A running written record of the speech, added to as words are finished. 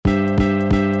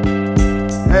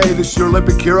Hey, this is your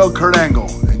Olympic hero, Kurt Angle,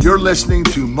 and you're listening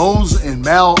to Moles and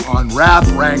Mel on Rap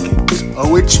Rankings.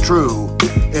 Oh, it's true.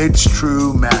 It's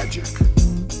true magic.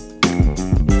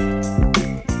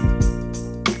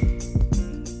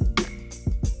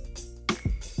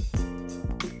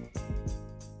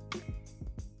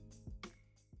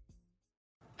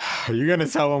 Are you going to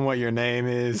tell them what your name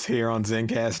is here on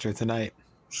Zencastr tonight?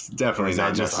 It's definitely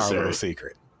not just necessary. Our little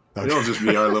secret? Okay. It'll just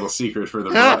be our little secret for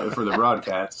the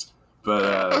broadcast.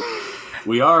 But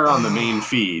we are on the main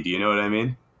feed. You know what I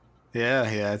mean? Yeah,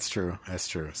 that's true. That's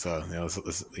true. So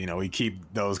we keep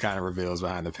those kind of reveals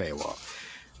behind the paywall.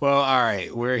 Well, all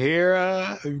right, we're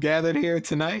here. We've gathered here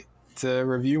tonight to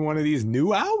review one of these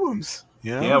new albums.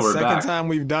 Yeah, we're second back. time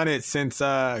we've done it since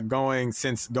going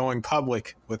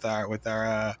public with our. What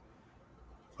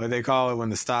do they call it when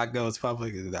the stock goes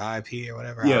public? The IP or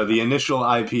whatever? Yeah, the initial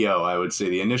IPO, I would say.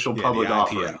 The initial public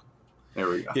offering. There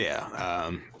we go. Yeah.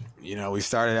 We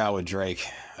started out with Drake.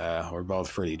 We're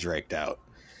both pretty draked out.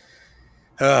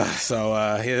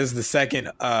 Here's the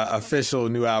second official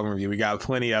new album review. We got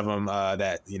plenty of them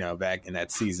that, back in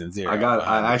that season 0.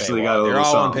 I actually got a little song. They're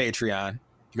all song on Patreon.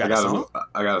 You got a song?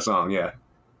 I got a song, yeah.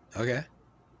 Okay.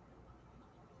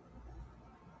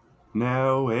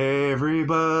 Now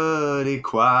everybody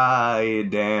quiet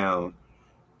down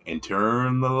and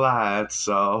turn the lights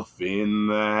off in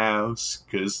the house,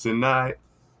 'cause tonight,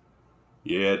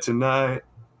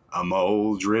 I'm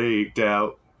all draked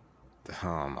out.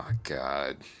 Oh my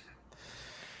God.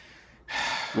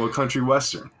 What country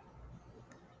western?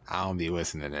 I don't be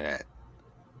listening to that.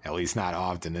 At least not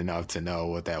often enough to know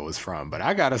what that was from. But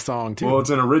I got a song too. Well,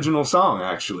 it's an original song,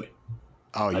 actually.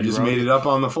 Oh, I just made it up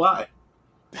on the fly.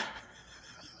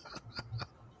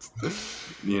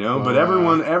 But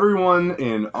everyone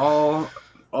in all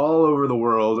over the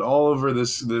world, all over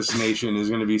this nation is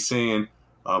going to be singing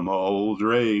 "I'm all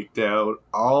draked out"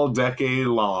 all decade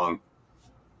long.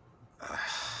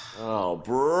 Oh,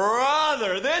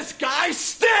 brother, this guy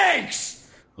stinks!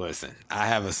 Listen, I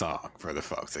have a song for the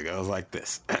folks. It goes like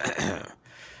this.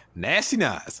 Nasty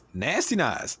Nas, nasty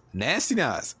Nas, nasty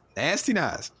Nas, nasty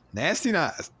Nas, nasty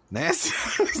Nas, nasty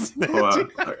Nas.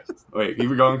 Wait, keep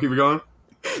it going.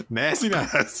 Nasty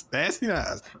Nas, nasty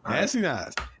Nas, nasty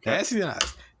Nas, nasty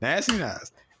Nas, nasty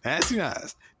Nas, nasty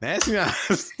Nas, nasty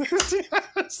Nas, nasty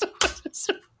Nas.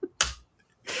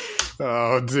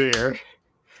 Oh dear.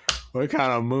 What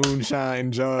kind of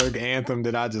moonshine jug anthem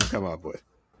did I just come up with?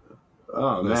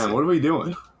 Oh man, what are we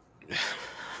doing?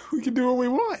 We can do what we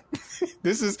want.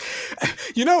 This is,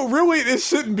 really, this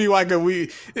shouldn't be like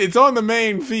it's on the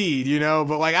main feed,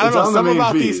 but like, I don't know, some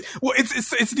about these, well,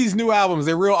 it's these new albums.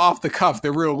 They're real off the cuff.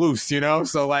 They're real loose,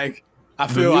 so like, I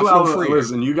feel free.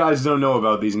 Listen, you guys don't know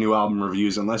about these new album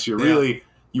reviews unless you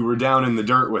were down in the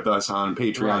dirt with us on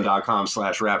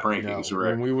patreon.com/raprankings.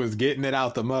 When we was getting it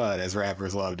out the mud, as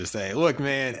rappers love to say. Look,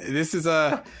 man, this is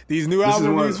these new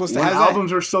album reviews. When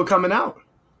albums were still coming out.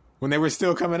 When they were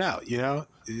still coming out,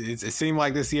 it seemed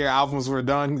like this year albums were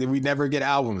done. We'd never get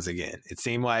albums again. It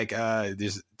seemed like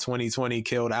just 2020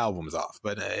 killed albums off,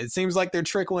 but it seems like they're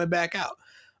trickling back out.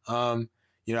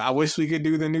 I wish we could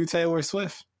do the new Taylor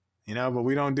Swift, but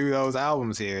we don't do those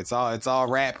albums here. It's all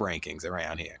rap rankings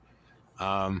around here.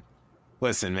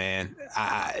 Listen, man,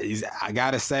 I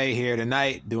gotta say here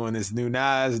tonight, doing this new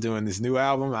Nas, doing this new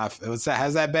album. How's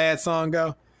that bad song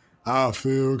go? I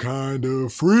feel kind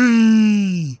of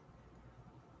free.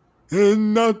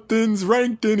 And nothing's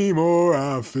ranked anymore.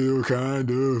 I feel kind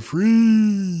of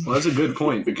free. Well, that's a good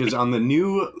point, because on the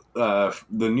new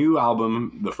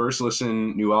album, the First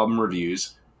Listen new album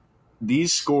reviews,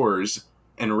 these scores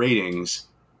and ratings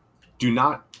do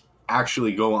not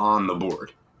actually go on the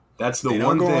board. That's the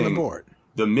one thing. On the board.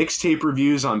 The mixtape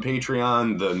reviews on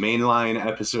Patreon, the mainline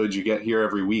episodes you get here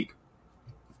every week,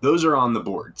 those are on the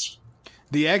boards.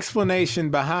 The explanation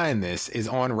behind this is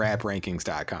on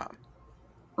raprankings.com.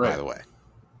 Right. By the way.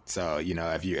 So,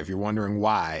 if you're wondering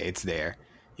why it's there,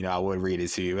 I would read it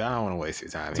to you. But I don't want to waste your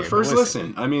time. It's a first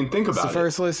listen. I mean, think about it. It's a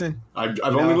first listen. I've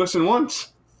only listened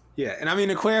once. Yeah, and I mean,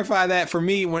 to clarify that, for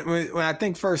me, when I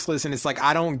think first listen, it's like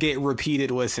I don't get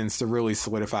repeated listens to really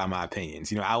solidify my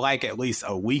opinions. I like at least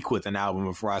a week with an album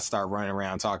before I start running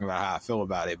around talking about how I feel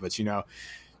about it. But,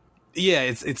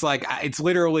 it's like it's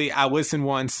literally I listen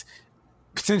once,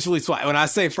 potentially twice. When I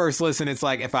say first listen, it's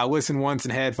like if I listen once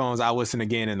in headphones, I'll listen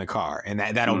again in the car, and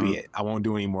that'll be it. I won't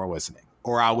do any more listening.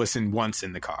 Or I'll listen once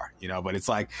in the car, but it's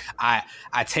like I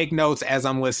take notes as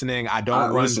I'm listening. I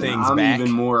don't run things back.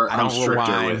 I'm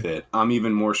stricter with it. I'm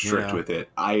even more strict with it.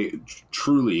 I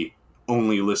truly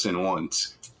only listen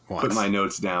once, put my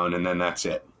notes down, and then that's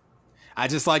it. I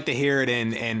just like to hear it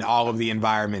in all of the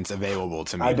environments available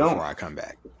to me before I come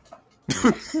back.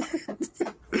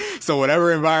 So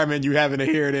whatever environment you happen to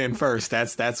hear it in first,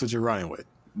 that's what you're running with.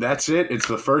 That's it. It's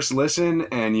the first listen,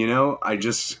 and I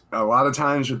just a lot of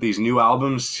times with these new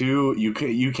albums too,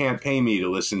 you can't pay me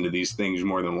to listen to these things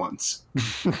more than once.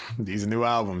 These new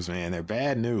albums, man, they're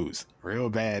bad news, real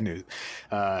bad news.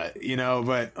 But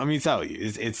let me tell you,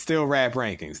 it's still Rap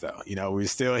Rankings, though. We're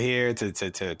still here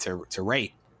to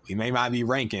rate. We may not be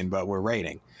ranking, but we're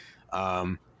rating.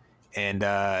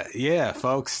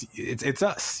 Folks, it's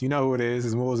us. You know who it is.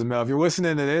 It's Mools and Mel. If you're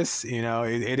listening to this,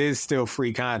 it is still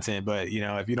free content. But,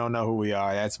 if you don't know who we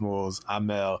are, that's Mools. I'm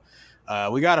Mel.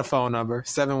 We got a phone number,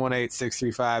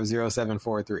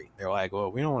 718-635-0743. They're like,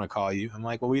 well, we don't want to call you. I'm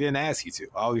like, well, we didn't ask you to.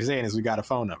 All we're saying is we got a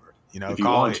phone number. If you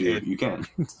want to, you can.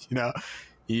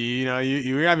 You're not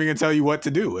even going to tell you what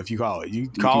to do if you call it. You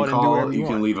call it and do whatever you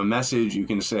want. You can leave a message. You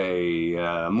can say,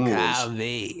 Mools,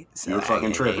 you were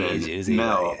fucking tripping.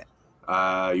 Mel,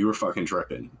 you were fucking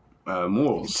tripping.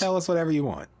 Mools. Tell us whatever you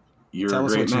want. Tell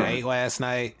us what you ate last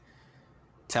night.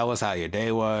 Tell us how your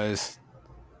day was.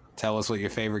 Tell us what your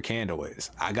favorite candle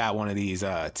is. I got one of these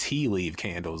tea leaf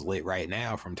candles lit right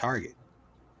now from Target.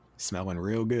 Smelling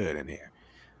real good in here.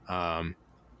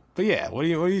 But yeah, what do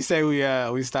you say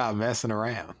we stop messing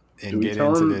around and get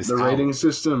into this? The rating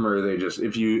system, or they just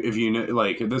if you know,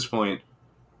 like at this point,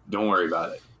 don't worry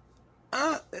about it.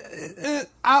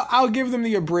 I'll give them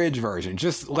the abridged version.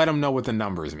 Just let them know what the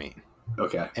numbers mean.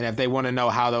 Okay. And if they want to know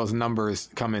how those numbers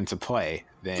come into play,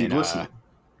 then keep listening.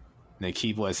 They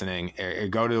keep listening. Or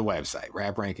go to the website,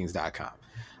 raprankings.com.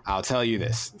 I'll tell you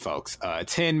this, folks.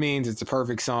 10 means it's a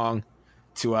perfect song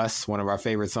to us, one of our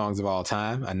favorite songs of all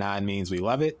time. A 9 means we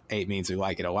love it. 8 means we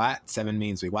like it a lot. 7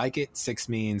 means we like it. 6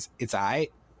 means it's all right.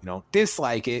 We don't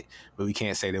dislike it, but we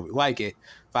can't say that we like it.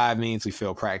 5 means we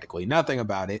feel practically nothing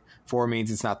about it. 4 means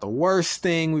it's not the worst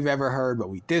thing we've ever heard, but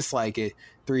we dislike it.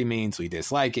 3 means we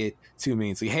dislike it. 2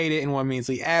 means we hate it. And 1 means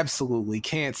we absolutely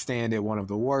can't stand it. One of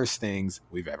the worst things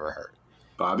we've ever heard.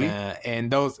 Bobby?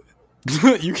 And those...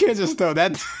 you can't just throw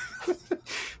that...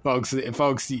 folks,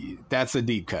 that's a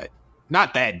deep cut.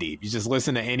 Not that deep. You just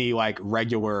listen to any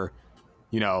regular...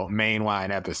 mainline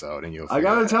episode, and you'll. I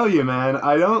gotta tell you, man,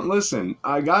 I don't listen.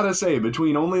 I gotta say,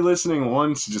 between only listening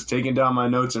once, just taking down my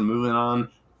notes and moving on,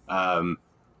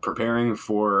 preparing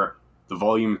for the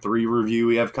Volume 3 review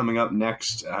we have coming up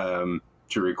next to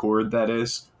record, that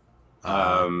is.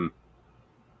 I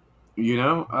don't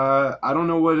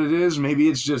know what it is. Maybe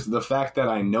it's just the fact that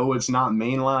I know it's not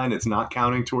mainline, it's not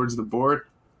counting towards the board.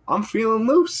 I'm feeling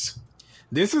loose.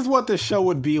 This is what the show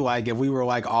would be like if we were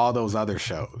like all those other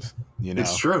shows.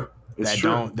 It's true.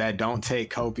 That don't take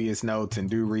copious notes and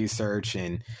do research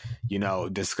and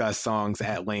discuss songs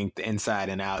at length inside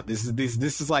and out. This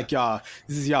is like y'all.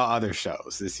 This is y'all other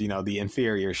shows. This the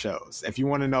inferior shows. If you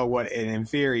want to know what an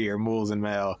inferior Mools and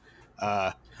Mel,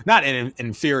 not an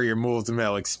inferior Mools and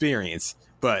Mel experience,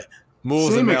 but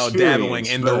Mools and Mel dabbling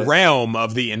in the realm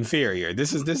of the inferior.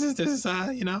 This is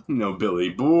no Billy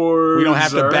Boards. We don't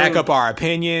have to back up our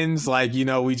opinions. We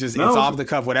just it's off the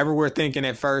cuff. Whatever we're thinking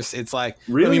at first, it's like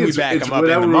really we back them up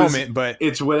in the moment. But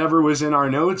it's whatever was in our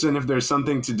notes, and if there's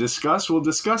something to discuss, we'll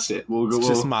discuss it. It's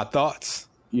just my thoughts.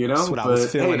 That's what I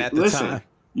was feeling at the time.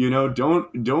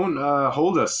 Don't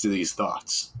hold us to these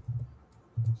thoughts.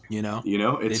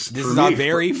 This is our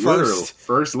very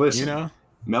first listen.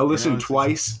 Mel listened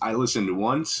twice. I listened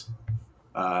once.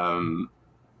 I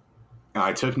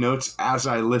took notes as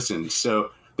I listened. So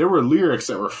there were lyrics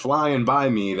that were flying by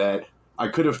me that I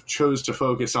could have chose to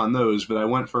focus on those, but I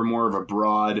went for more of a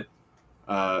broad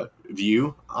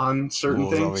view on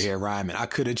certain things. Over here rhyming. I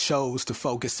could have chose to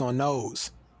focus on those,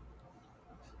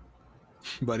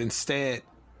 but instead,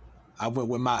 I went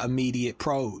with my immediate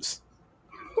prose.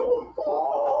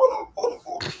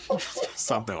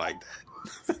 Something like that.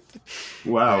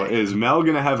 Wow, is Mel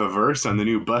going to have a verse on the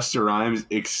new Busta Rhymes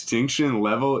Extinction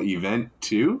Level Event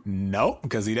 2? No,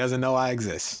 because he doesn't know I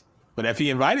exist. But if he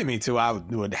invited me to, I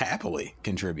would happily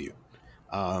contribute.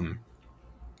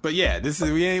 But yeah,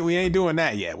 we ain't doing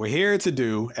that yet. We're here to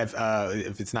do,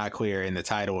 if it's not clear in the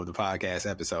title of the podcast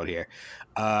episode here,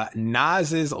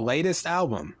 Nas's latest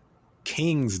album,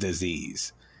 King's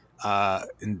Disease,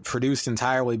 produced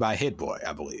entirely by Hit Boy,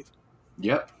 I believe.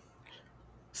 Yep.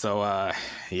 So,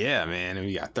 yeah, man,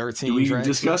 we got 13 Do we tracks.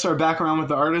 discuss our background with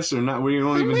the artist or not? We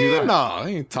don't even do that? No,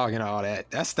 we ain't talking all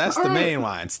that. That's the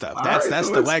mainline stuff. That's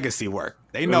the legacy work.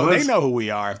 They know who we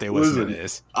are if they listen to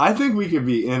this. I think we could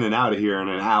be in and out of here in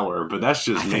an hour, but that's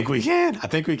just me. I think we can.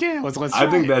 Let's try. I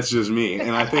think that's just me.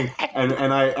 And I think and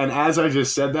as I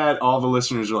just said that, all the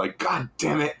listeners are like, God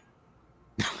damn it.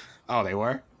 Oh, they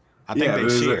were? I think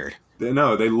they cheered.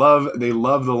 They love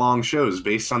the long shows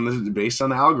based on the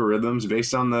algorithms,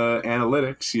 based on the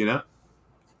analytics, you know?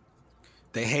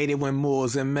 They hated when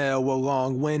Moles and Mel were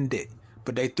long-winded,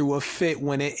 but they threw a fit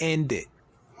when it ended.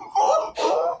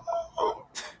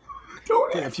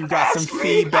 And if you got some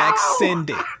feedback, send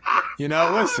it. You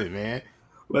know, listen, man.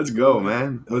 Let's go,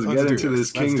 man. Let's get into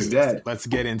this King's Dead. Let's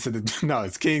get into the... No,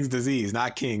 it's King's Disease,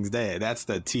 not King's Dead. That's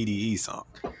the TDE song.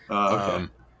 Okay.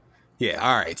 Yeah,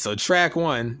 all right. So track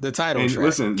 1, the title track.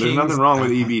 Listen, there's nothing wrong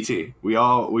with EBT. We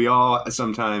all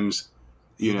sometimes,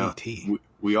 you know...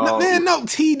 We all... No,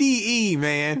 TDE,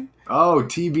 man. Oh,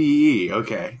 TBE.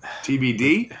 Okay.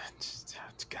 TBD?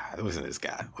 God, listen to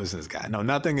this guy. No,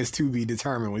 nothing is to be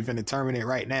determined. We've been determining it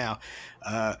right now.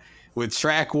 With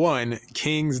track 1,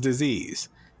 King's Disease.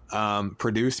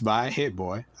 Produced by Hit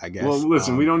Boy, I guess. Well,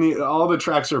 listen, we don't need... All the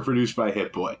tracks are produced by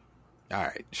Hit Boy. All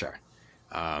right, sure.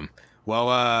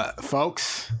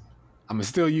 Folks, I'm going to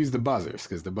still use the buzzers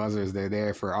because the buzzers, they're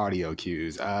there for audio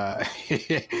cues.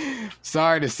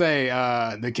 Sorry to say,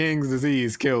 the King's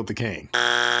Disease killed the king.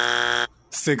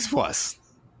 6+.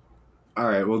 All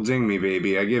right, well, ding me,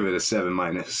 baby. I give it a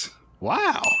 7-.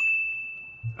 Wow.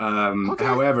 Okay.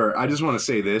 However, I just want to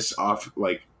say this off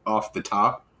the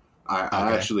top.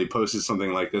 I actually posted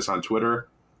something like this on Twitter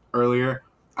earlier.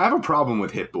 I have a problem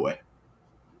with Hit Boy.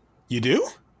 You do?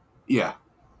 Yeah.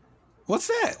 What's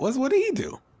that? What did he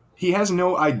do? He has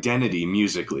no identity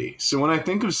musically. So when I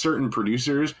think of certain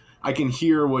producers, I can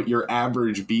hear what your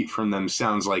average beat from them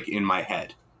sounds like in my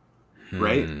head.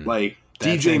 Right? Like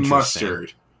DJ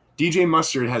Mustard. DJ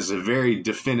Mustard has a very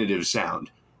definitive sound.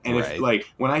 And if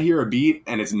when I hear a beat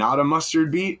and it's not a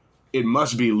Mustard beat, it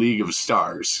must be League of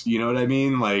Stars. You know what I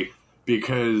mean? Like,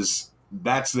 because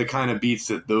that's the kind of beats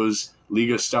that those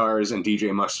League of Stars and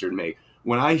DJ Mustard make.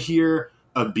 When I hear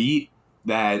a beat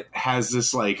that has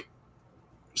this like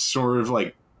sort of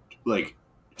like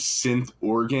synth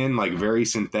organ, like very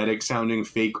synthetic sounding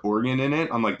fake organ in it,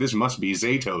 I'm like, this must be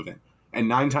Zaytoven. And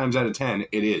 9 times out of 10,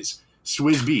 it is.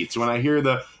 Swizz Beatz. When I hear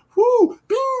the whoo,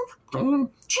 bing,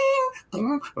 boom, ching,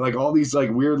 like all these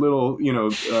like weird little,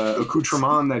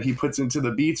 accoutrement that he puts into the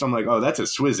beats, I'm like, oh, that's a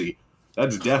Swizzy.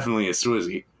 That's definitely a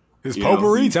Swizzy. It's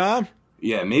potpourri time.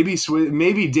 Yeah, maybe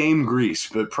Dame Grease,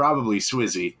 but probably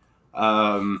Swizzy.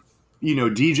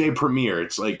 DJ Premier.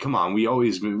 It's like, come on,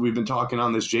 we've been talking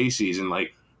on this J season.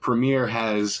 Like, Premier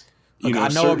has, I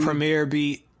know a Premier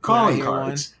beat. Calling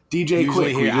cards. DJ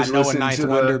Quick. I know a Ninth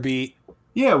Wonder beat.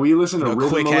 Yeah, we listen to Rhythmalism.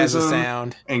 Quick has a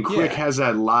sound. And Quick has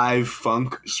that live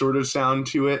funk sort of sound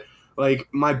to it. Like,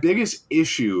 my biggest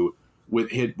issue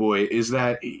with Hit Boy is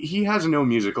that he has no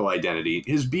musical identity.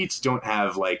 His beats don't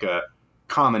have, like, a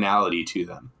commonality to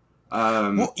them.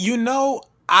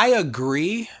 I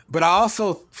agree, but I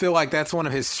also feel like that's one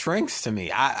of his strengths to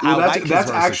me. I like his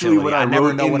that's actually what I never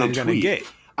wrote know in what the I'm going to get.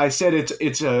 I said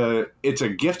it's a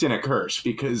gift and a curse,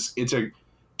 because it's a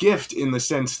gift in the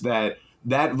sense that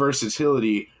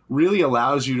versatility really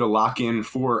allows you to lock in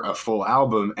for a full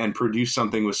album and produce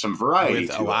something with some variety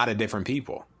with a lot of different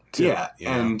people too,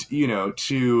 and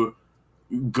to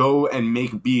go and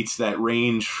make beats that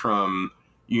range from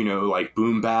like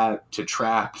boom bap to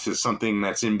trap to something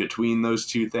that's in between those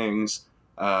two things.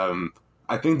 I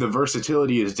think the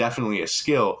versatility is definitely a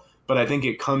skill, but I think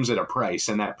it comes at a price,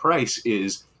 and that price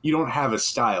is you don't have a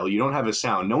style, you don't have a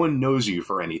sound, no one knows you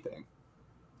for anything.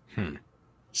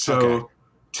 So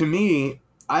to me,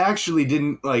 I actually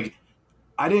didn't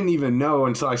even know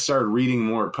until I started reading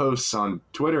more posts on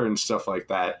Twitter and stuff like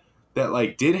that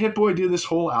like, did Hit Boy do this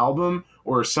whole album,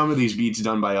 or are some of these beats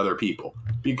done by other people?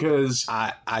 Because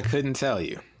I couldn't tell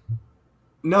you.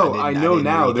 No, I know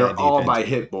now they're all by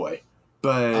Hit Boy.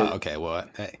 But okay, well,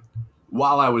 hey.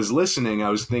 While I was listening, I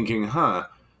was thinking,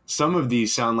 some of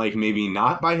these sound like maybe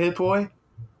not by Hit Boy,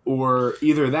 or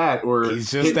either that, or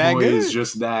Hit Boy is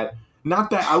just that.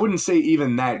 Not that, I wouldn't say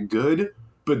even that good,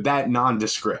 but that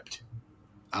nondescript.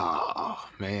 Oh,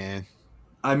 man.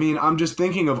 I mean, I'm just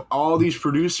thinking of all these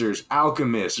producers,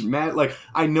 Alchemist, Matt, like,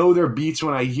 I know their beats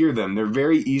when I hear them. They're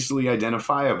very easily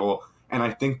identifiable, and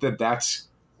I think that that's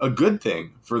a good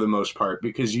thing for the most part,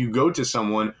 because you go to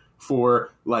someone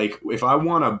for, like, if I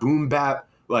want a boom bap,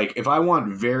 like, if I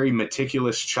want very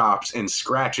meticulous chops and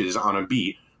scratches on a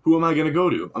beat, who am I going to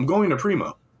go to? I'm going to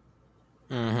Primo.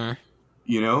 Mm-hmm.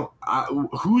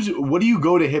 What do you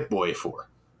go to Hit Boy for?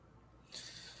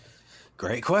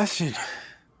 Great question.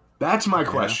 That's my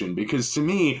question, because to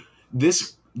me,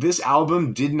 this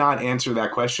album did not answer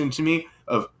that question to me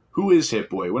of who is Hit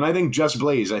Boy. When I think Just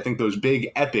Blaze, I think those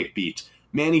big epic beats.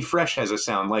 Manny Fresh has a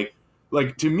sound like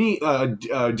to me,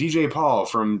 DJ Paul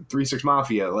from 3 6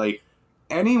 Mafia, like,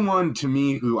 anyone to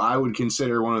me who I would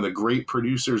consider one of the great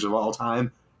producers of all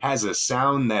time has a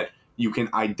sound that you can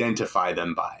identify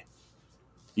them by.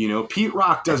 You know, Pete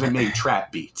Rock doesn't make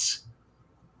trap beats.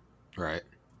 Right.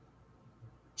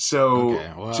 So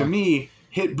Okay, well. to me,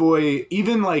 Hit Boy,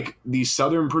 even like these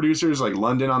Southern producers like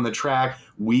London on the Track,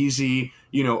 Wheezy,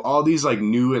 you know, all these like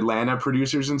new Atlanta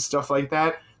producers and stuff like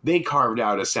that, they carved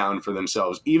out a sound for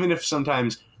themselves. Even if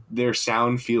sometimes their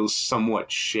sound feels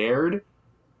somewhat shared,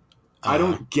 I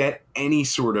don't get any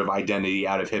sort of identity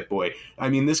out of Hit Boy. I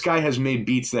mean, this guy has made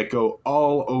beats that go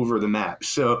all over the map.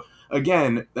 So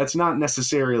again, that's not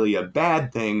necessarily a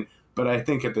bad thing, but I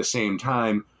think at the same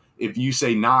time, if you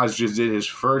say Nas just did his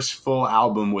first full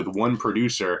album with one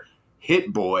producer,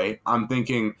 Hit Boy, I'm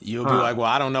thinking You'll be like, well,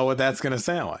 I don't know what that's going to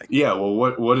sound like. yeah, well,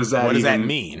 what does that What does that even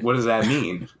mean? What does that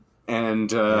mean?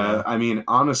 And I mean,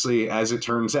 honestly, as it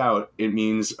turns out, it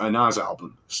means a Nas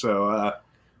album. So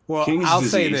Well, King's I'll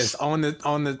say Disease. this on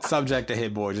the subject of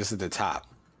Hit Boy, just at the top.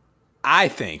 I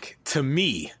think, to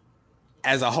me,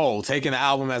 as a whole, taking the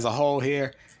album as a whole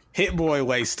here, Hit Boy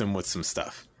laced him with some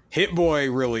stuff. Hit Boy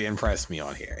really impressed me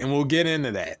on here, and we'll get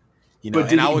into that. You know, But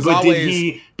did, and I was but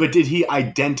always did he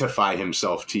identify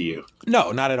himself to you?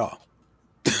 no, not at all.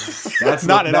 That's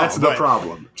Not the, at that's all, the but-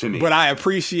 problem to me. But I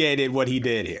appreciated what he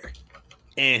did here,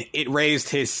 and it raised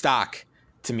his stock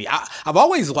to me. I've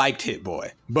always liked Hit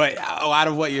Boy, but a lot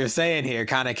of what you're saying here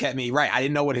kind of kept me right. I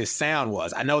didn't know what his sound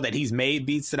was. I know that he's made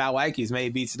beats that I like. He's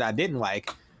made beats that I didn't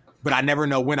like, but I never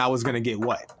know when I was going to get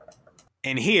what.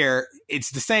 And here,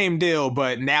 it's the same deal,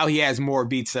 but now he has more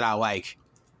beats that I like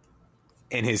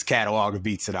in his catalog of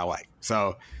beats that I like.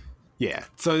 So, yeah.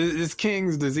 So this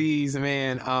King's Disease,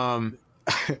 man.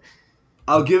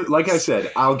 I'll give, like I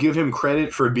said, I'll give him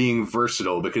credit for being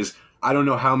versatile because I don't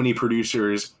know how many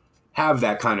producers have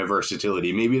that kind of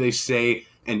versatility. Maybe they stay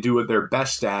and do what they're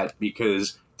best at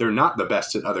because they're not the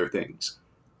best at other things.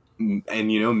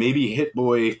 And, you know, maybe Hit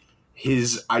Boy,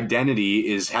 his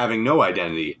identity is having no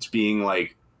identity. It's being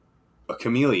like a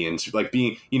chameleon. It's like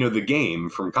being, you know, The Game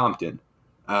from Compton.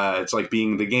 It's like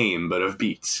being The Game, but of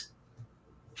beats.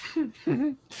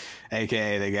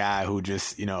 AKA the guy who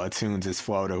just, you know, attunes his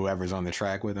flow to whoever's on the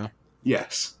track with him.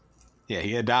 Yes. Yeah,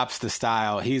 he adopts the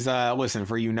style. He's, listen,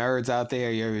 for you nerds out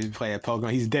there, you ever play a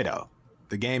Pokemon, he's Ditto.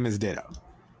 The game is Ditto.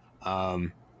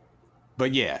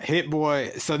 But yeah, Hit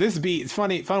Boy. So this beat, it's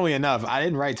funnily enough, I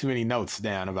didn't write too many notes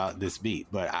down about this beat,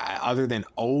 but other than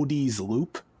Oldies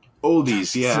Loop.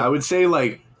 Oldies, yeah. I would say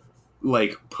like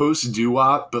post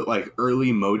doo-wop, but like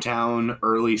early Motown,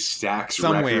 early Stax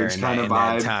Somewhere Records in, kind that, of in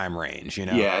that vibe. time range, you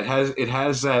know? Yeah, it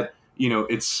has that, you know,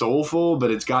 it's soulful,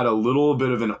 but it's got a little bit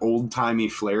of an old-timey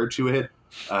flair to it.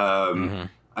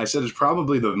 I said it's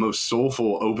probably the most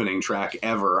soulful opening track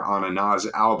ever on a Nas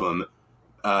album.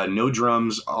 No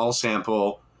drums, all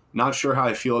sample. Not sure how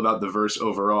I feel about the verse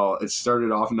overall. It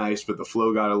started off nice, but the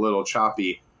flow got a little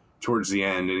choppy towards the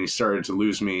end, and he started to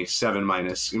lose me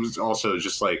 7-. It was also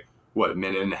just like, what, a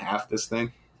minute and a half, this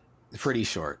thing? Pretty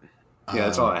short. Yeah,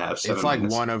 that's all I have. It's 7-. like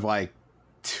one of like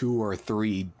 2 or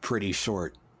 3 pretty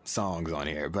short songs on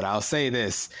here. But I'll say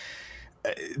this.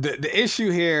 The issue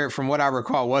here, from what I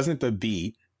recall, wasn't the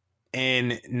beat.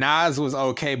 And Nas was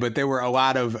okay, but there were a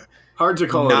lot of Hard to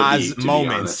call it a Nas beat, to be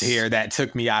moments honest. here that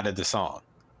took me out of the song.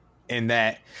 And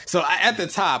that, so at the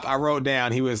top, I wrote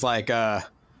down, he was like,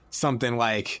 something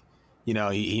like, you know,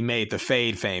 he made the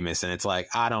fade famous, and it's like,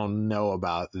 I don't know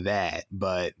about that,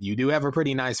 but you do have a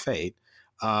pretty nice fade.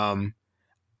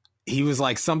 He was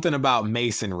like something about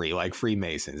masonry, like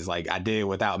Freemasons. Like, I did it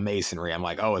without masonry. I'm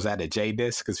like, oh, is that a J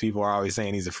disc? Because people are always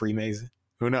saying he's a Freemason.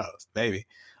 Who knows? Maybe.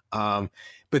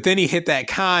 But then he hit that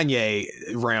Kanye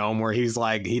realm where he's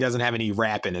like, he doesn't have any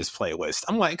rap in his playlist.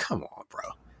 I'm like, come on,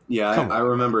 bro. Yeah, Come I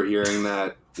remember hearing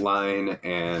that line,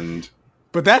 and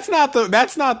But that's not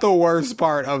the worst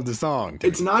part of the song. to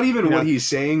it's me. not even You what know? he's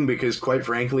saying, because quite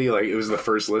frankly, like, it was the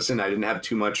first listen. I didn't have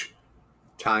too much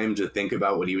time to think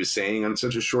about what he was saying on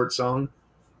such a short song.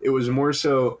 It was more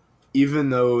so, even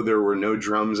though there were no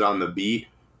drums on the beat,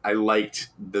 I liked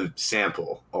the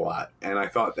sample a lot. And I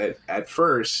thought that at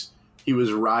first he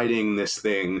was riding this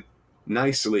thing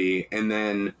nicely, and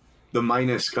then the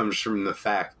minus comes from the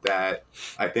fact that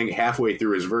I think halfway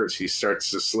through his verse he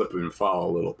starts to slip and fall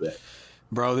a little bit.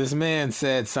 Bro, this man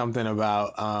said something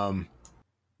about,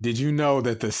 did you know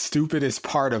that the stupidest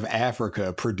part of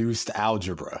Africa produced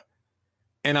algebra?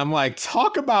 And I'm like,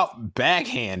 talk about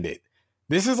backhanded.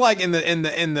 This is like in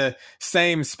the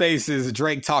same space as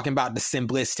Drake talking about the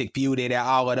simplistic beauty that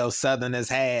all of those Southerners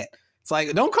had. It's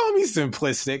like, don't call me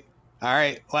simplistic. All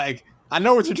right. Like, I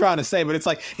know what you're trying to say, but it's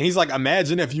like, and he's like,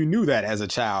 imagine if you knew that as a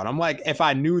child. I'm like, if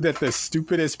I knew that the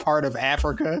stupidest part of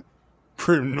Africa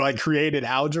like created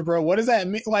algebra. What does that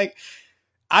mean? Like,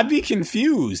 I'd be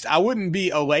confused. I wouldn't be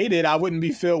elated. I wouldn't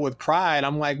be filled with pride.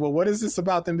 I'm like, well, what is this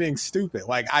about them being stupid?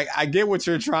 Like, I get what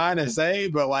you're trying to say,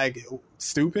 but like,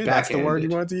 stupid, that's the word you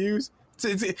want to use.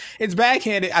 It's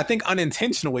backhanded. I think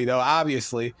unintentionally, though,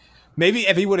 obviously. Maybe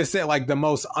if he would have said like the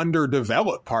most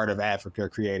underdeveloped part of Africa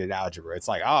created algebra, it's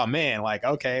like, oh man, like,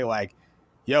 okay, like,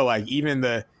 yo, like even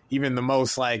the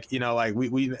most like, you know, like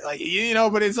we like, you know,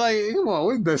 but it's like, come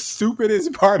on, the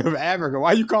stupidest part of Africa.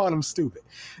 Why are you calling him stupid?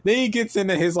 Then he gets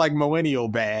into his like millennial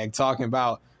bag talking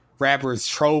about rappers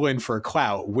trolling for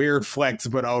clout. Weird flex,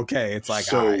 but okay. It's like,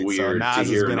 so all right, weird so to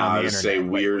hear been on the Nas say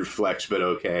weird flex, but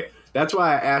okay. That's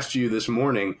why I asked you this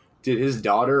morning, did his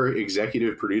daughter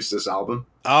executive produce this album?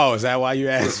 Oh, is that why you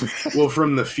asked me? Well,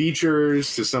 from the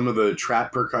features to some of the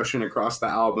trap percussion across the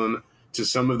album to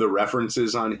some of the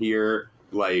references on here,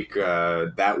 like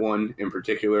that one in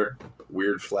particular,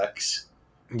 Weird Flex.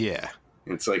 Yeah.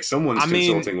 It's like someone's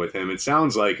consulting with him. It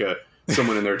sounds like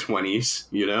someone in their 20s,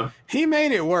 you know? He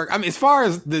made it work. I mean, as far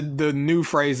as the new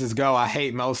phrases go, I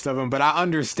hate most of them, but I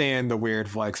understand the Weird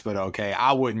Flex, but okay.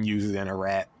 I wouldn't use it in a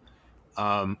rap.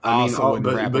 I mean,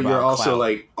 but you're also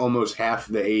like almost half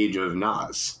the age of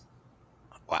Nas.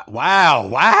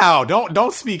 Wow!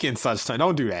 Don't speak in such time.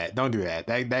 Don't do that.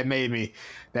 That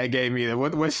gave me the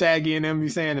what Shaggy and them be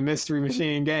saying, the Mystery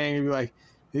Machine Gang. You'd be like,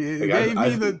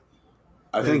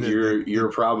 I think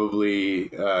you're probably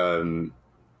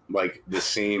like the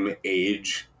same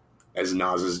age as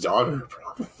Nas's daughter.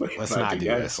 Probably. Let's not do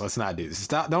this.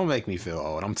 Stop! Don't make me feel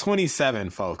old. I'm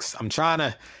 27, folks. I'm trying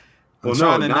to.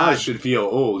 Nas should feel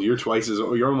old. You're twice as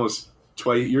old. You're almost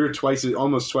twice as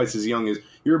young as.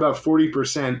 You're about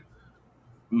 40%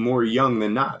 more young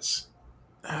than Nas.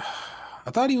 I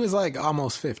thought he was like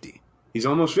almost 50. He's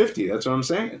almost 50. That's what I'm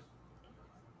saying.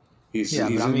 He's I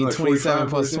mean, like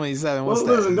 27 plus 27. Well,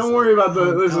 listen, don't worry about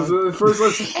this is the first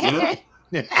listen. You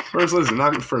know? First listen,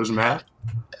 not the first Matt.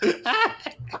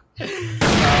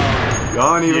 Y'all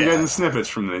aren't even getting snippets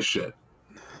from this shit.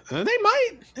 They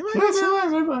might.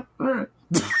 All right.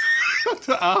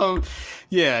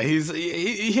 Yeah,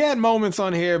 he had moments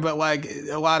on here, but like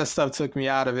a lot of stuff took me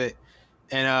out of it.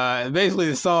 And basically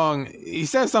the song, he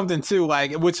says something too,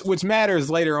 like which matters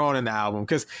later on in the album,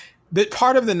 because the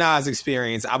part of the Nas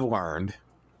experience I've learned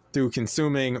through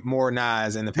consuming more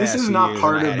Nas in the past. This is not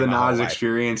part of the Nas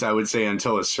experience, I would say,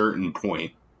 until a certain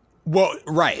point. Well,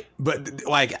 right, but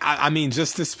like I mean,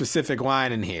 just this specific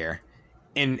line in here,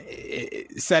 and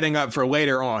setting up for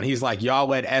later on, he's like, "Y'all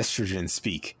let estrogen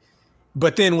speak."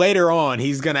 But then later on,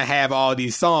 he's going to have all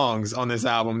these songs on this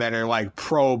album that are like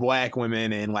pro black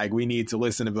women and like we need to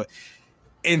listen to.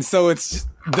 And so it's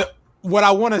what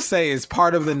I want to say is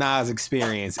part of the Nas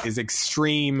experience is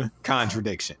extreme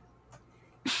contradiction.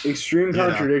 Extreme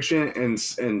contradiction and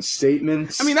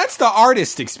statements. I mean, that's the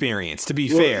artist experience, to be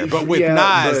fair. But with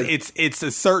Nas, it's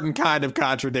a certain kind of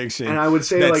contradiction. And I would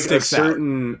say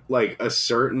like a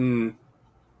certain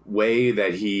way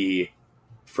that he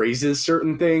phrases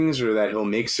certain things or that he'll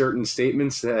make certain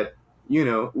statements that, you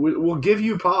know, will give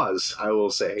you pause, I will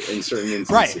say, in certain instances.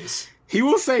 Right. He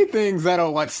will say things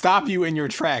that'll like stop you in your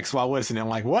tracks while listening.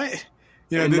 Like, what?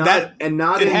 You know, and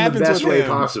not in the best way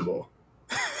possible.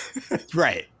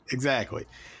 Right. Exactly.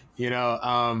 You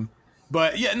know,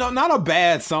 but yeah, no, not a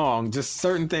bad song. Just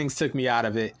certain things took me out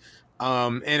of it.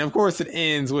 And of course it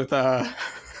ends with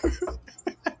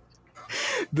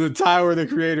the Tyler, the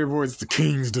Creator voice, the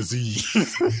King's Disease.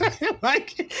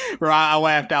 Like, where I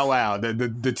laughed out loud.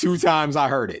 The two times I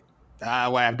heard it, I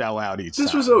laughed out loud each time.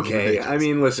 This was okay. I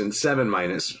mean, listen,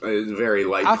 7- is very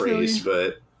light praise,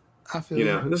 but you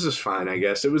know, this is fine, I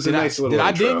guess. It was a nice little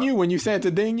intro. Did I ding you when you said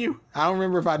to ding you? I don't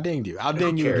remember if I dinged you. I'll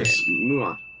ding you again. Move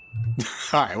on.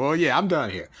 All right, well, yeah, I'm done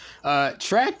here.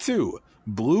 Track 2,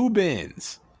 Blue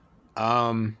Benz.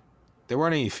 There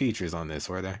weren't any features on this,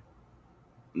 were there?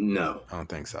 No. I don't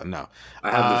think so, no.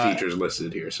 I have the features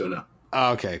listed here, so no.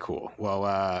 Okay, cool. Well,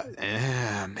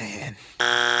 man.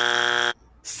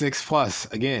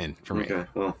 6+ again for me. Okay,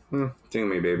 well, ding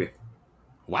me, baby.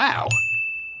 Wow.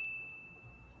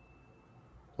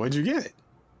 What'd you get?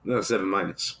 No,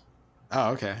 7-.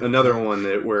 Oh, okay. Another one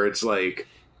where it's like,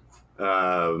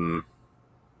 very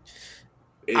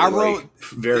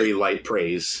light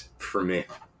praise for me.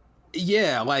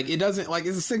 Yeah, like it doesn't, like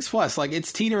it's a 6+, like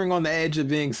it's teetering on the edge of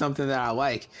being something that I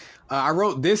like. I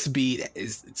wrote this beat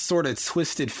is sort of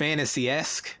twisted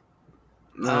fantasy-esque.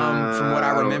 From what I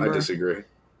remember. I disagree.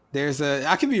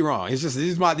 I could be wrong. It's just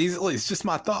it's just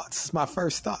my thoughts. It's my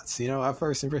first thoughts. You know,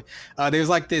 there's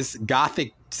like this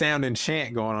gothic sounding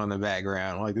chant going on in the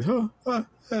background, like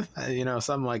you know,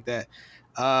 something like that.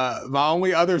 My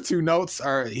only other two notes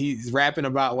are he's rapping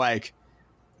about like,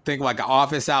 think like an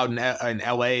office out in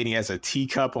LA, and he has a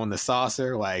teacup on the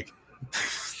saucer. Like,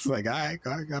 it's like, all right,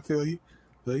 I feel you.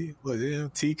 Look, you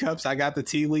know, teacups. I got the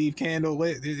tea leaf candle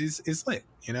lit. It's lit.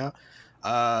 You know,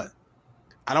 I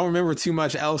don't remember too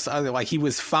much else other. Like, he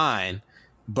was fine,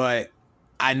 but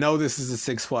I know this is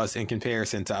a 6+ in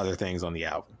comparison to other things on the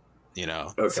album. You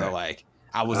know, Okay. so like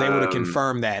I was able to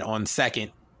confirm that on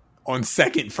second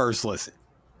first listen.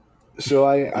 So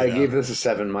I gave this a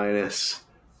 7-.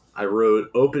 I wrote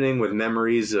opening with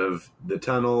memories of The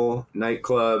Tunnel,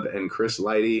 Nightclub, and Chris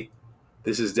Lighty.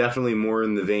 This is definitely more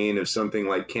in the vein of something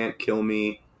like Can't Kill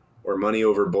Me or Money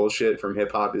Over Bullshit from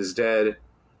Hip Hop Is Dead,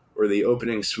 or the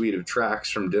opening suite of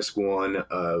tracks from Disc 1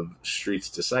 of Street's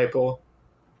Disciple.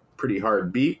 Pretty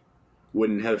hard beat.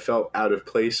 Wouldn't have felt out of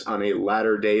place on a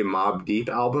latter-day Mobb Deep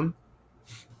album.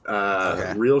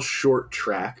 Real short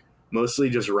track, mostly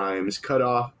just rhymes,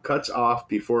 cuts off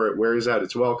before it wears out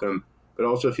its welcome, but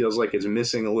also feels like it's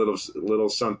missing a little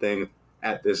something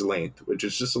at this length, which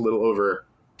is just a little over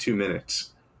 2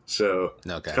 minutes. So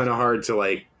it's kind of hard to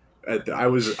like. I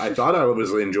thought I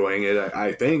was enjoying it,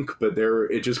 I think, but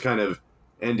it just kind of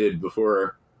ended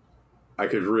before I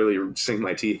could really sink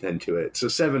my teeth into it. So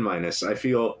 7-. I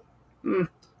feel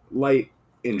light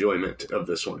enjoyment of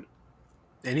this one.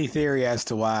 Any theory as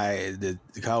to why the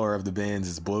color of the Benz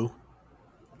is blue?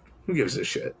 Who gives a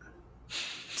shit?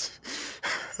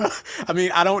 I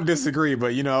mean, I don't disagree,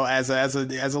 but you know, as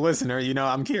a listener, you know,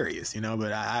 I'm curious, you know,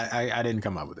 but I didn't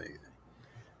come up with anything.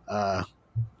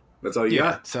 That's all you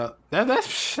got? So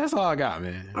that's all I got,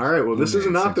 man. All right, well, this is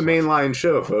not the mainline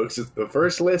show, folks. It's the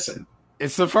first listen.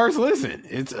 It's the first listen.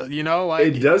 It's you know, like,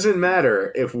 it doesn't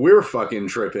matter if we're fucking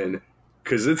tripping,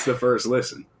 because it's the first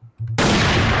listen.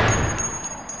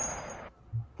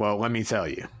 Well, let me tell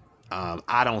you,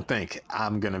 I don't think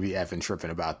I'm gonna be effing tripping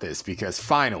about this, because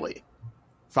finally,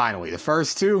 the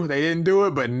first two, they didn't do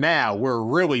it, but now we're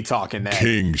really talking that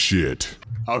king shit.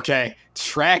 Okay,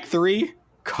 track 3,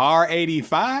 Car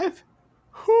 85,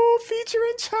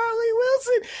 featuring Charlie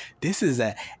Wilson. This is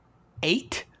a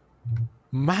 8-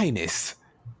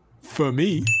 for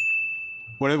me.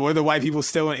 What are the white people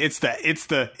still in? It's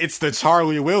the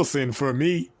Charlie Wilson for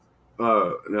me.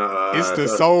 Oh no! It's the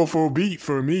soulful beat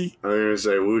for me. I'm gonna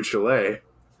say Wu Chile.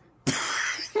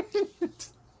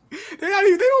 They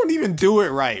don't even do it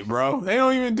right, bro. They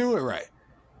don't even do it right.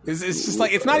 It's just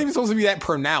like, it's not even supposed to be that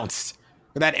pronounced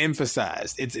or that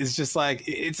emphasized. It's just like,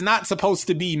 it's not supposed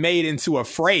to be made into a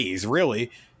phrase,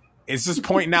 really. It's just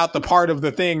pointing out the part of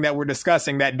the thing that we're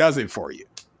discussing that does it for you.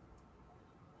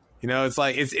 You know, it's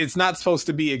like, it's not supposed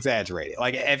to be exaggerated.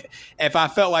 Like, if I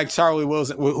felt like Charlie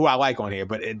Wilson, who I like on here,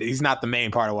 but he's not the main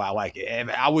part of why I like it,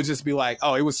 I would just be like,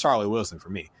 oh, it was Charlie Wilson for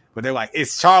me. But they're like,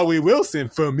 it's Charlie Wilson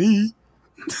for me.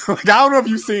 Like, I don't know if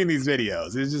you've seen these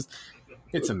videos.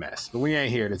 It's a mess. But we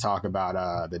ain't here to talk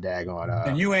about the daggone.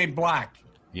 And you ain't black.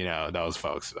 You know, those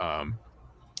folks.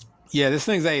 Yeah, this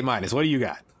thing's A-. What do you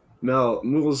got?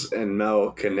 Mools and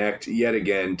Mel connect yet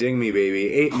again. Ding me,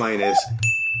 baby. 8-.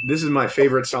 This is my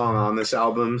favorite song on this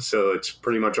album, so it's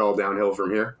pretty much all downhill from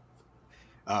here.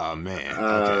 Oh, man.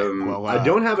 Okay. Well, I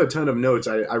don't have a ton of notes.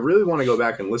 I really want to go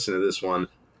back and listen to this one.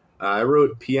 I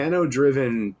wrote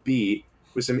piano-driven beat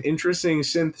with some interesting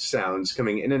synth sounds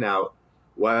coming in and out,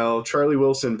 while Charlie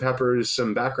Wilson peppers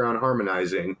some background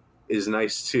harmonizing is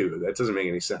nice too. That doesn't make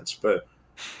any sense, but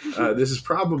this is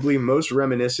probably most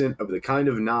reminiscent of the kind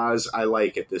of Nas I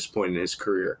like at this point in his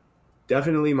career.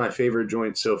 Definitely my favorite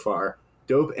joint so far.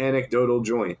 Dope anecdotal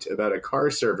joint about a car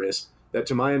service that,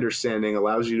 to my understanding,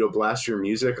 allows you to blast your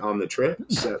music on the trip.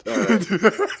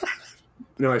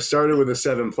 No, I started with a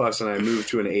 7+ and I moved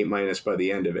to an 8- by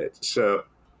the end of it. So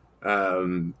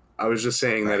I was just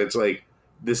saying that it's like,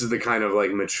 this is the kind of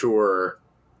like mature,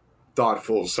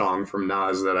 thoughtful song from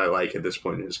Nas that I like at this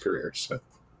point in his career. So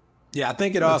yeah, I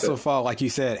think it also falls, like you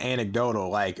said, anecdotal.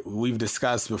 Like we've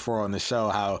discussed before on the show,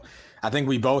 how I think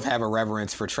we both have a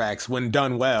reverence for tracks when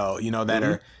done well, you know, that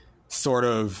are sort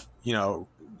of, you know,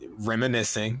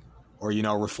 reminiscing or, you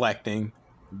know, reflecting,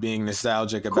 being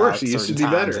nostalgic about certain used to be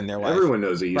times better. in their life. Everyone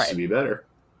knows it used to be better.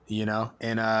 You know,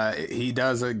 and he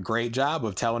does a great job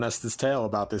of telling us this tale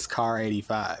about this Car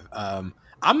 85.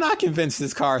 I'm not convinced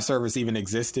this car service even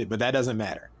existed, but that doesn't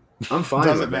matter. I'm fine.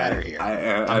 Doesn't with matter that. here.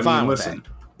 I'm fine. Listen,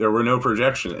 there were no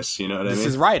projectionists. You know what I mean? This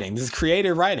is writing. This is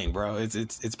creative writing, bro.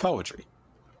 It's poetry.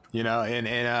 You know,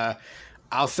 and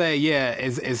I'll say, yeah.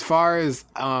 As far as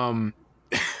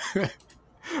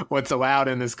what's allowed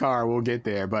in this car, we'll get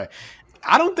there. But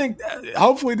I don't think.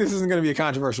 Hopefully, this isn't going to be a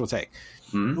controversial take.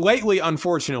 Lately,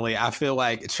 unfortunately, I feel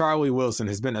like Charlie Wilson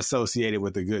has been associated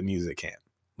with the good music camp.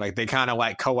 Like they kind of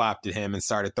like co-opted him and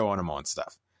started throwing him on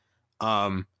stuff.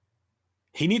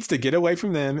 He needs to get away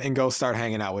from them and go start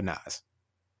hanging out with Nas,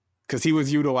 because he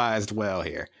was utilized well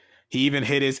here. He even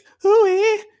hit his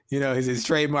ooh-ee, his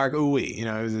trademark ooh-ee.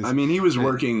 He was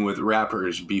working with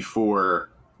rappers before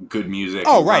Good Music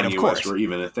and Kanye of course. West were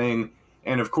even a thing.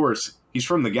 And of course, he's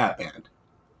from the Gap Band.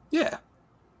 Yeah.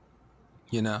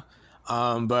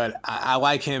 But I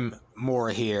like him more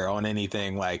here on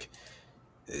anything. Like,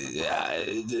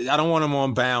 I don't want him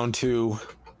on Bound 2.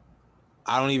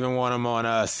 I don't even want him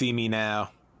on See Me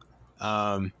Now.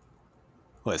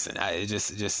 Listen, I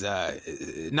just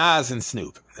Nas and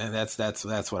Snoop, and that's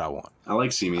what I want. I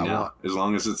like See Me Now, as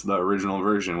long as it's the original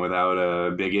version without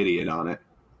a Big Idiot on it.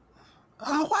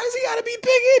 Why does he gotta be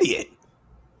Big Idiot?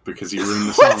 Because he ruined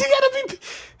the song. Why does he gotta be?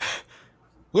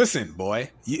 Listen, boy,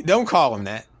 you don't call him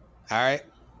that. All right,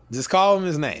 just call him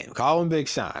his name. Call him Big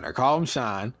Sean, or call him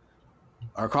Sean,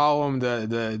 or call him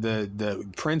the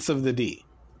Prince of the D.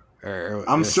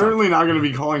 I'm certainly not going to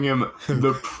be calling him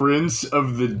the Prince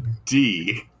of the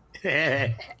D.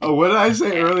 Oh, what did I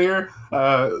say earlier?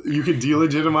 You could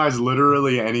delegitimize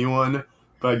literally anyone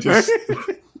by just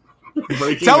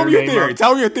breaking Tell their him your name theory. up.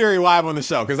 Tell him your theory live on the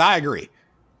show, because I agree.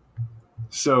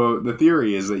 So the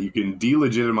theory is that you can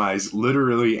delegitimize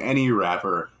literally any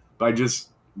rapper by just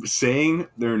saying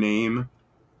their name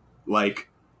like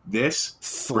this,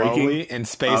 Slowly and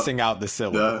spacing out the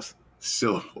syllables.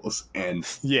 Syllables and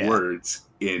words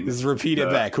in. Just repeat it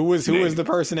back. Who was the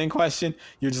person in question?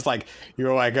 You're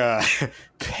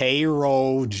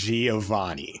Payroll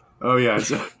Giovanni. Oh yeah,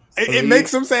 it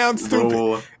makes him sound stupid.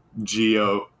 Roll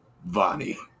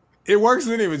Giovanni. It works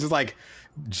anyway. Just like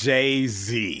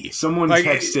Jay-Z. Someone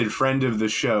texted friend of the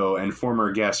show and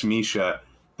former guest Misha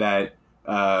that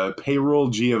Payroll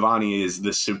Giovanni is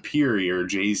the superior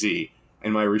Jay-Z,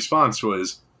 and my response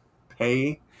was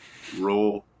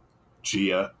Payroll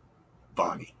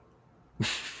Giovanni.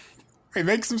 It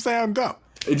makes him sound dumb.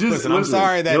 Listen, I'm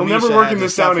sorry that he'll Misha never work had in to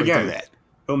this town suffer again. through that.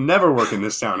 He'll never work in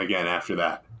this town again after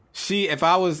that. If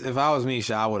I was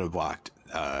Misha, I would have blocked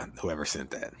whoever sent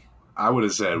that. I would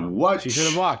have said, what? She should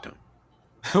have blocked him.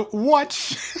 What?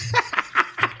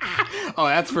 Oh,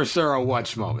 that's for sure a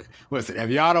watch moment. Listen, if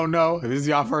y'all don't know, if this is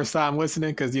y'all first time listening,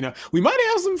 because, we might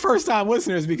have some first time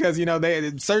listeners because,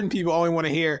 certain people only want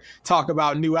to hear talk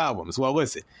about new albums. Well,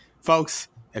 listen, folks,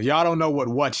 if y'all don't know what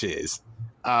Watch is,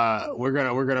 we're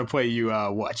gonna play you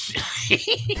Watch.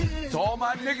 To all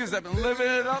my niggas that been living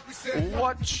it up,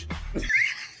 Watch.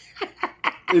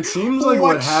 It seems like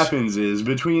what happens is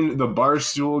between the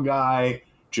Barstool guy,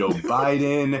 Joe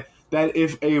Biden, that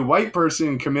if a white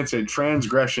person commits a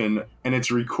transgression and it's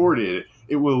recorded,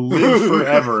 it will live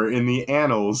forever in the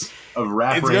annals of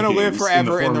rap rankings. It's going to live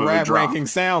forever in the rap ranking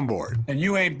soundboard. And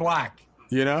you ain't black.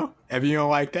 If you don't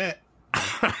like that.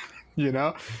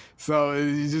 So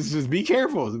just be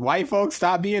careful. White folks,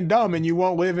 stop being dumb and you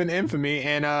won't live in infamy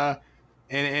and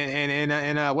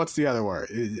what's the other word?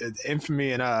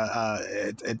 Infamy and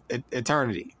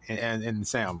eternity and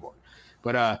soundboard.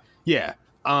 But yeah.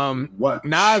 What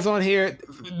Nas on here?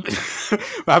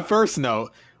 My first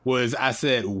note was I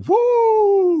said,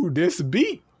 "Woo, this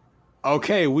beat.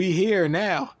 Okay, we here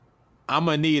now. I'm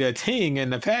gonna need a ting in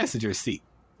the passenger seat.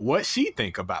 What she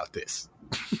think about this?"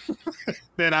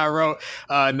 Then I wrote,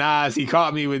 Nas. He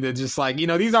caught me with it, just like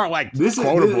these aren't like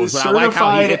quotables, but I like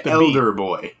how he hit the elder beat.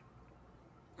 Boy.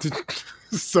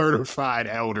 Certified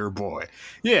elder boy.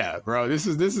 Yeah, bro. This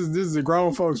is a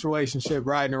grown folks relationship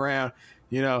riding around.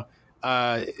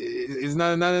 It's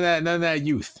none of that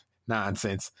youth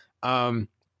nonsense.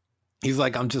 He's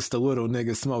like, I'm just a little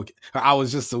nigga smoking, or I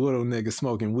was just a little nigga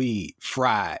smoking weed,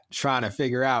 fried, trying to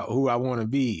figure out who I want to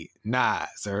be,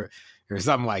 Nas or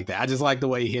something like that. I just like the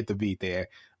way he hit the beat there.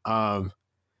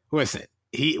 Listen,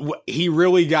 he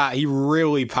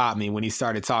really popped me when he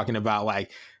started talking about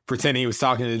like pretending he was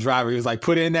talking to the driver. He was like,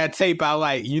 put in that tape I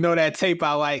like, that tape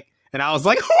I like, and I was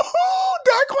like,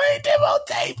 Dark Wayne demo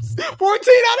tapes,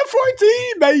 14 out of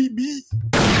 14, baby.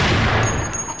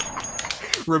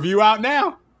 Review out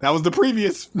now. That was the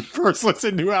previous first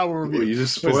listen new album review. Well, you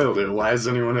just spoiled it. Why does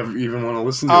anyone ever even want to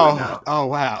listen to it now? Oh,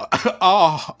 wow.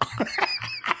 Oh.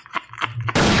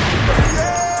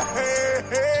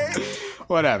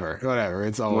 Whatever.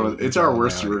 It's all. It's our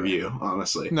worst review,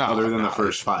 honestly. No, other than the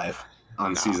first 5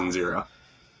 on season 0.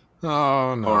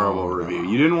 Oh, no. Horrible review.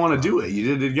 You didn't want to do it. You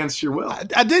did it against your will.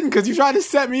 I didn't, because you tried to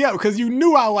set me up, because you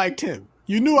knew I liked him.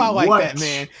 You knew I liked that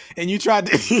man. And you tried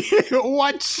to...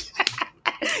 What?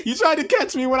 You tried to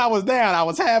catch me when I was down. I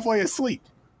was halfway asleep.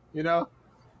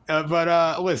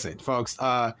 But listen, folks,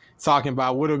 talking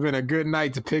about would have been a good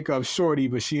night to pick up Shorty,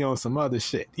 but she on some other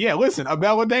shit. Yeah, listen,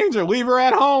 Abella Danger, leave her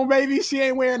at home, baby. She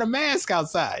ain't wearing a mask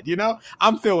outside, you know?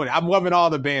 I'm feeling it. I'm loving all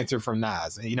the banter from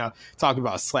Nas. You know, talking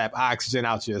about slap oxygen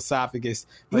out your esophagus.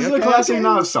 This is a classic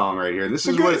Nas song right here. It's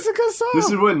a good song. This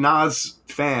is what Nas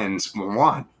fans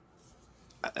want.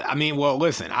 I mean, well,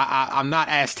 listen, I'm not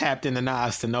as tapped into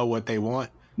Nas to know what they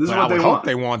want. This is what they want. I hope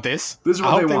they want this. This is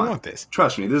what they want.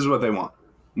 Trust me, this is what they want.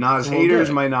 Nas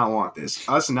haters might not want this.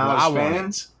 Us Nas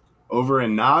fans over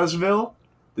in Nasville,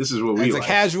 this is what we like. As a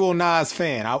casual Nas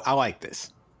fan, I like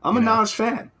this. I'm a Nas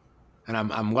fan. And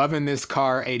I'm loving this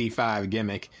Car 85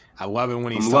 gimmick. I love it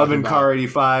when he's loving Car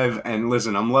 85, and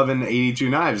listen, I'm loving 82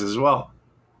 Knives as well.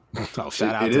 Oh,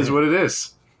 shout out It is what it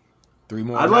is. 3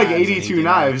 more I'd like 82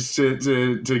 Knives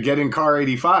to get in Car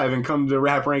 85 and come to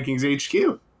Rap Rankings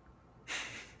HQ.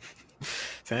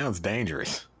 Sounds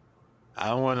dangerous. I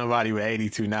don't want nobody with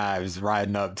 82 Knives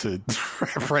riding up to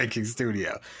Rap Ranking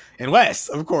Studio. Unless,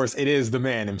 of course, it is the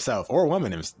man himself or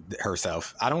woman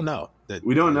herself. I don't know.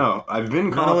 We don't know. I don't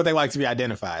know what they like to be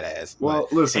identified as. Well,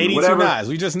 listen, 82 Knives.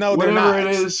 We just know they're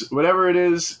Knives. Whatever it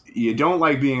is, you don't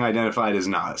like being identified as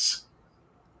Nas.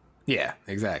 Yeah,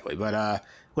 exactly. But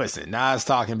listen, Nas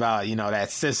talking about, you know, that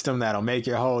system that'll make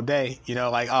your whole day. You know,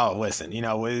 like, oh, listen, you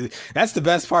know, that's the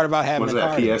best part about having a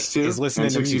car. PS2? Is listening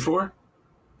N64? to music.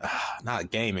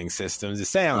 Not gaming systems, the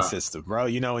sound system, bro.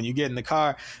 You know, when you get in the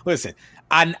car, listen,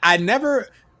 I never,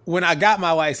 when I got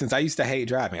my license, I used to hate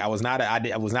driving. I was not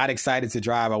excited to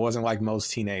drive. I wasn't like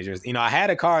most teenagers. You know, I had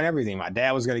a car and everything. My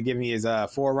dad was going to give me his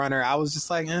 4Runner. I was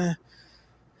just like,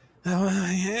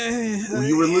 Well,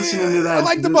 you were listening to that. I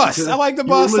like the bus. I like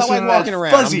walking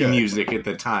around. Fuzzy music at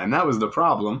the time. That was the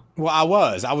problem. Well, I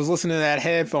was listening to that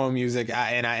headphone music,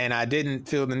 and I didn't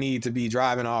feel the need to be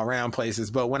driving all around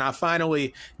places. But when I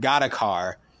finally got a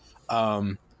car,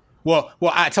 well,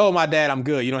 I told my dad I'm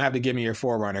good. You don't have to give me your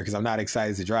 4Runner because I'm not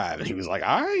excited to drive. And he was like,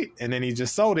 all right. And then he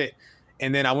just sold it.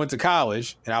 And then I went to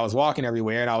college and I was walking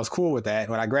everywhere and I was cool with that.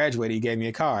 When I graduated, he gave me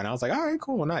a car and I was like, all right,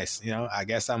 cool, nice. You know, I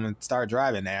guess I'm going to start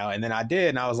driving now. And then I did.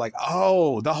 And I was like,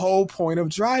 oh, the whole point of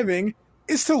driving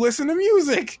is to listen to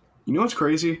music. You know what's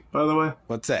crazy, by the way?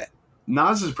 What's that?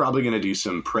 Nas is probably going to do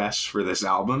some press for this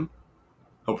album.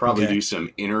 He'll probably do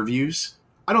some interviews.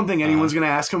 I don't think anyone's going to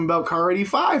ask him about Car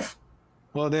 85.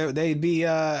 Well, they'd be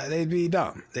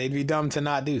dumb. They'd be dumb to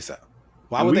not do so.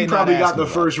 Why would we they probably not ask got the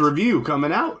first review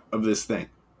coming out of this thing,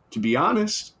 to be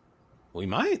honest. We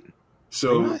might.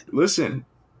 So, listen,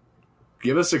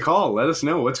 give us a call. Let us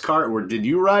know. Did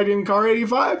you ride in Car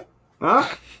 85?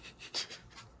 Huh?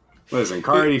 Listen,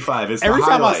 Car 85 is every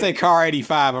time I say Car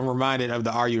 85, I'm reminded of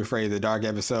the Are You Afraid of the Dark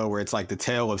episode where it's like the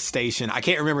tale of station. I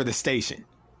can't remember the station.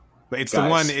 But it's the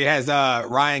one. It has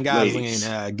Ryan Gosling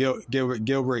and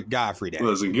Gilbert Gottfried.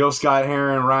 Listen, Gil Scott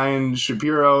Heron, Ryan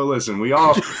Shapiro. Listen, we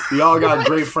all got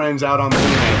great friends out on the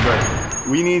internet, but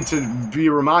we need to be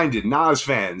reminded, Nas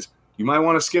fans, you might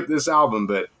want to skip this album,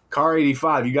 but Car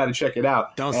 85, you got to check it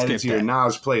out. Don't skip it to your that.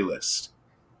 Nas playlist.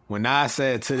 When Nas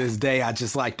said, "To this day, I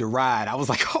just like to ride," I was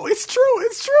like, "Oh, it's true,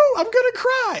 it's true. I'm gonna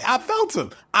cry." I felt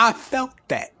him. I felt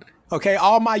that. Okay,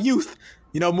 all my youth.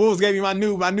 You know, Moves gave me my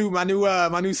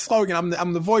new slogan.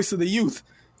 I'm the voice of the youth.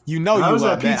 You know, you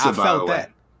love that. I felt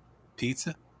that.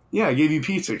 Pizza? Yeah, I gave you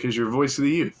pizza because you're voice of the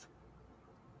youth.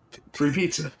 Free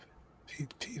pizza.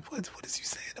 What is you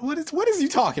saying? What is you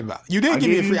talking about? You did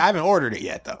give me a free. I haven't ordered it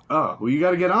yet though. Oh, well, you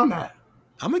got to get on that.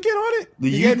 I'm gonna get on it.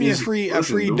 You gave me a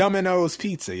free Domino's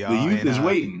pizza, y'all. The youth is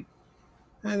waiting.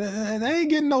 They ain't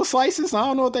getting no slices. I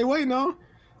don't know what they waiting on.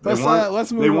 Let's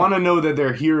move on. They want to know that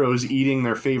they're heroes eating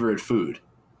their favorite food.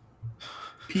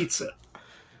 Pizza.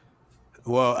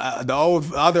 Well, the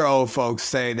other old folks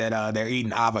say that they're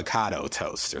eating avocado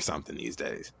toast or something these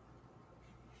days.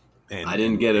 And I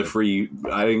didn't get a free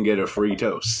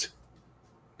toast.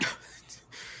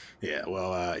 Yeah,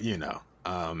 well, you know,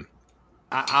 I'm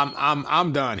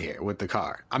done here with the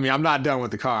car. I mean, I'm not done with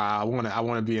the car. I want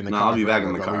to be in the car. I'll be back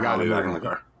in the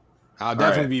car. I'll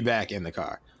definitely be back in the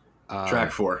car.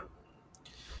 Track 4.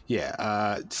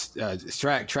 Yeah,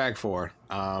 track 4.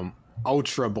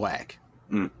 Ultra Black.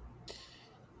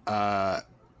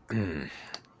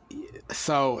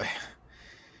 So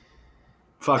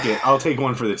fuck it. I'll take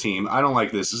one for the team. I don't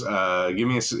like this. Give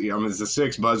me it's a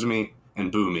 6. Buzz me and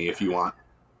boo me if you want.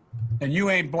 And you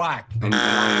ain't black. And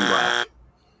I ain't black.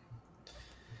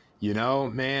 You know,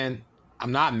 man,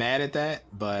 I'm not mad at that,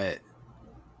 but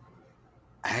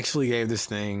I actually gave this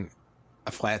thing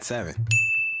a flat 7.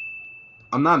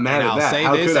 I'm not mad at that.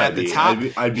 How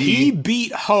could I be? He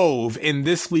beat Hove in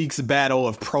this week's battle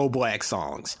of pro black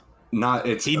songs. Not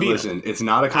it's He beat him. listen. It's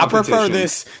not a I competition. prefer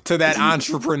this to that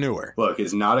entrepreneur. Look,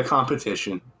 it's not a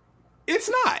competition. It's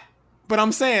not. But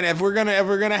I'm saying if we're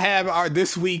gonna have our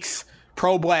this week's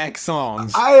pro black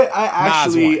songs, I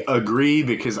actually Nas won. agree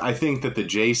because I think that the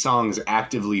J song is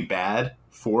actively bad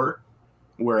 4,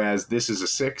 whereas this is a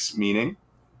 6, meaning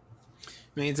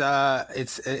means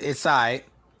it's alright.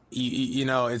 You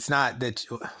know, it's not that.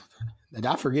 Did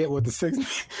I forget what the 6?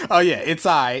 Oh yeah, it's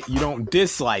alright. You don't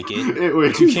dislike it,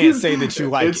 but you can't say that you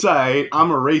like it's it. alright.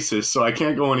 I'm a racist, so I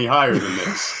can't go any higher than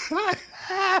this.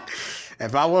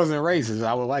 If I wasn't racist,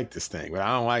 I would like this thing, but I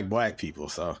don't like black people.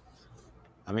 So,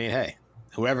 I mean, hey,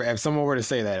 if someone were to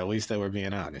say that, at least they were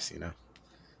being honest. You know,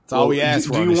 it's all we ask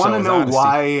for. Do you want to know honesty.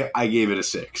 why I gave it a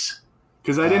 6?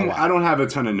 Because I didn't. Why? I don't have a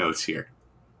ton of notes here.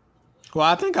 Well,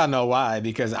 I think I know why,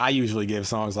 because I usually give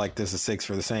songs like this a 6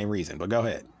 for the same reason. But go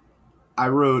ahead. I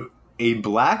wrote a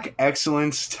black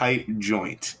excellence type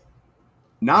joint.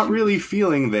 Not really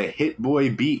feeling the Hit Boy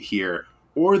beat here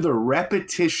or the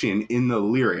repetition in the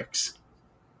lyrics.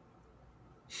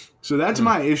 So that's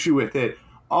my issue with it.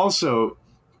 Also,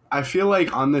 I feel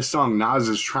like on this song, Nas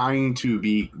is trying to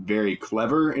be very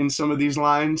clever in some of these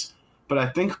lines, but I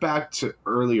think back to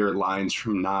earlier lines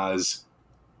from Nas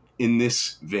in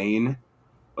this vein.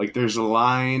 Like there's a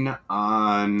line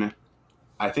on,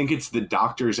 I think it's The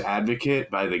Doctor's Advocate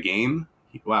by The Game.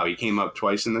 Wow, he came up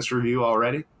twice in this review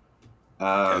already.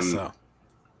 Guess so.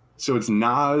 So it's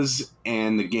Nas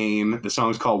and The Game. The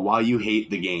song's called Why You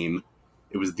Hate the Game.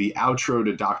 It was the outro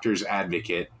to Doctor's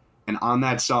Advocate. And on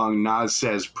that song, Nas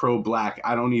says, pro-black,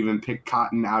 I don't even pick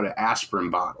cotton out of aspirin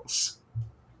bottles.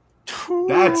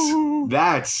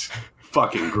 That's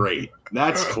fucking great.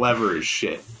 That's clever as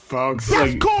shit. Folks,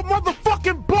 That's called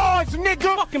motherfucking bars,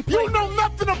 nigga. You know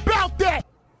nothing about that.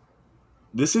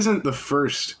 This isn't the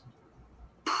first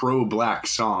pro-black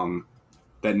song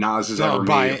that Nas has No, ever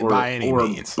by made any or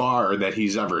means. bar that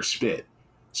he's ever spit.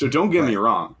 So don't get me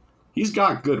wrong. He's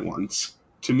got good ones.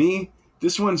 To me,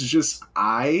 this one's just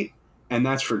and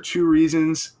that's for 2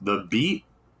 reasons. The beat,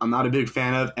 I'm not a big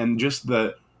fan of, and just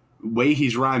the way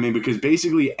he's rhyming, because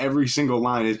basically every single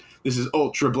line is, this is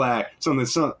ultra black, something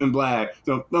black,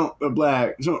 something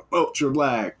black, something ultra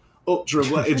black, ultra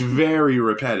black. It's very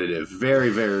repetitive, very,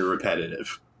 very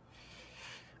repetitive.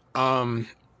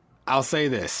 I'll say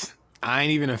this. I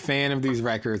ain't even a fan of these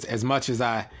records as much as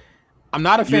I'm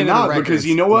not a fan You're of not, the records. because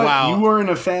you know what? Wow. You weren't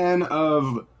a fan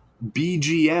of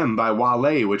BGM by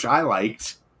Wale, which I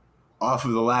liked off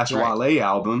of the last Right. Wale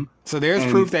album. So there's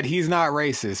and- proof that he's not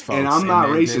racist, folks. And I'm not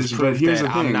there's racist, proof but here's that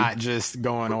the thing. I'm not just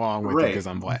going along with it because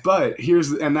I'm black. But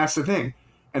that's the thing.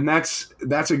 And that's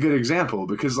a good example,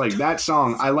 because like that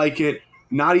song, I like it.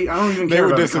 I don't even They care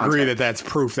would about the disagree content. that that's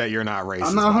proof that you're not racist.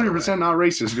 I'm not by the 100% way. not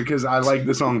racist because I like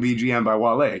the song BGM by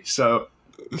Wale. So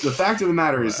the fact of the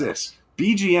matter is this.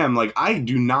 BGM, like, I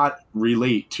do not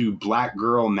relate to Black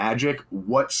Girl Magic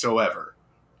whatsoever.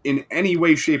 In any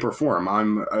way, shape, or form.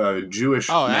 I'm a Jewish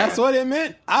Oh, man. that's what it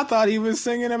meant? I thought he was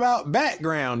singing about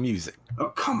background music. Oh,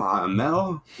 come on,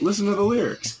 Mel. Listen to the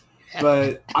lyrics.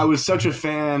 But I was such a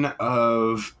fan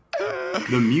of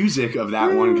the music of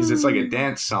that one because it's like a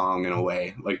dance song in a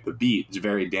way. Like the beat is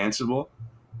very danceable.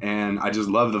 And I just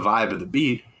love the vibe of the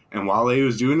beat. And Wale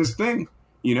was doing his thing.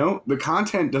 You know, the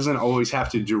content doesn't always have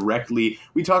to directly...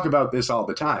 We talk about this all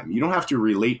the time. You don't have to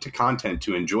relate to content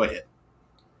to enjoy it.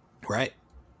 Right.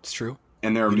 It's true.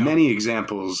 And there are many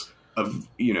examples of,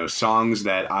 you know, songs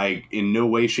that I in no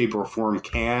way, shape, or form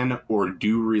can or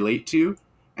do relate to,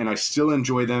 and I still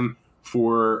enjoy them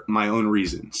for my own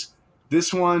reasons.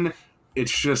 This one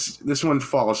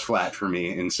falls flat for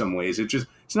me in some ways.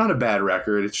 It's not a bad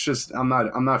record. It's just I'm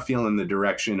not feeling the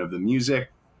direction of the music,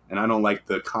 and I don't like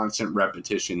the constant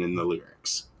repetition in the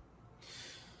lyrics.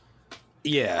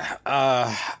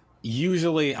 Yeah.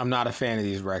 Usually I'm not a fan of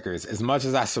these records as much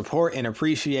as I support and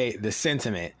appreciate the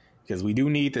sentiment because we do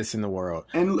need this in the world.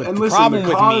 And But listen, the problem the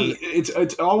with cause, me,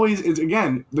 it's always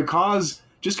again the cause.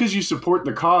 Just because you support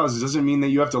the cause doesn't mean that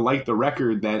you have to like the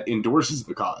record that endorses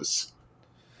the cause.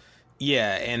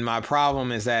 yeah, and my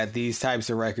problem is that these types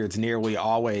of records nearly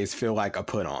always feel like a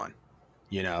put on,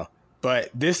 you know.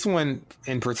 But this one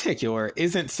in particular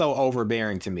isn't so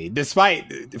overbearing to me,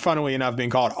 despite, funnily enough, being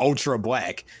called ultra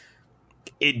black.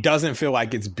 It doesn't feel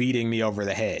like it's beating me over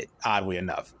the head, oddly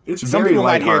enough. It's Some very people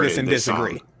might hear lighthearted, this and this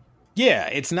disagree. song. Yeah,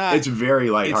 it's not. It's very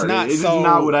lighthearted. not It's so-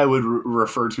 not what I would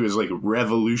refer to as like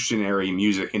revolutionary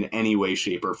music in any way,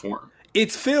 shape, or form.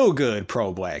 It's feel good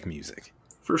pro black music.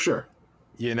 For sure.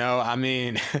 You know, I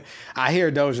mean, I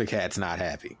hear Doja Cat's not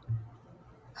happy.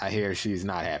 I hear she's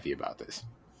not happy about this.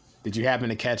 Did you happen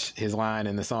to catch his line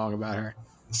in the song about her?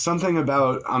 something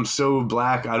about I'm so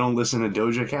black I don't listen to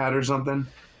Doja Cat or something?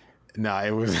 No,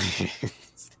 it was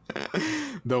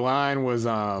the line was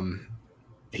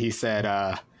he said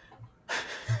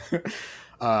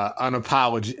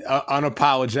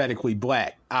unapologetically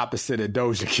black, opposite of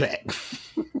Doja Cat.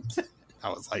 I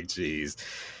was like, geez.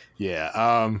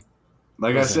 Yeah.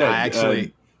 Like listen, I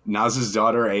said, Nas's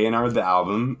daughter A&R'd the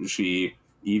album. She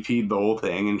EP'd the whole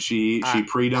thing, and she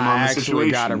pre'd him on the situation. I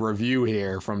actually got a review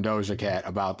here from Doja Cat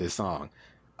about this song.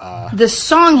 The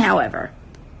song, however,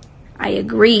 I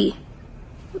agree.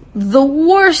 The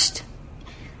worst,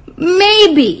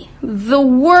 maybe the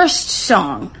worst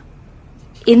song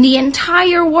in the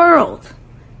entire world.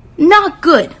 Not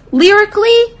good.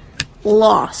 Lyrically,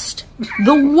 lost.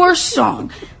 The worst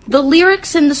song. The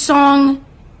lyrics in the song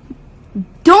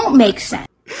don't make sense.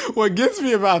 What gets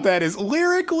me about that is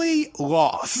lyrically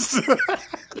lost.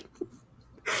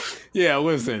 Yeah,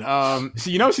 listen.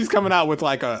 She's coming out with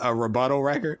like a rebuttal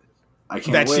record. I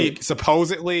can't wait. She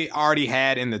supposedly already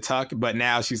had in the tuck, but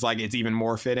now she's like, it's even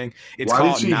more fitting. Why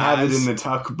did she have it in the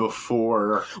tuck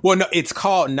before? Well, no, it's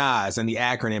called Nas, and the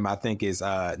acronym I think is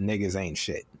niggas ain't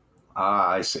shit.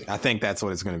 I see. I think that's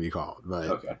what it's going to be called. But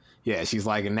okay. Yeah, she's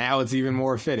like, and now it's even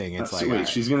more fitting. It's like, wait, right.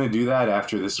 She's going to do that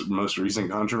after this most recent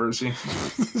controversy?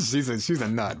 she's a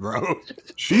nut, bro.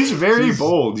 She's very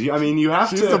bold. I mean, you have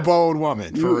she's a bold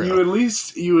woman. For real. You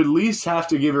at least have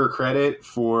to give her credit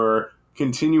for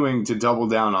continuing to double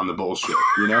down on the bullshit,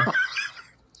 you know?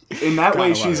 In that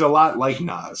way, she's a lot like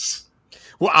Nas.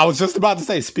 Well, I was just about to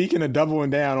say, speaking of doubling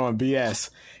down on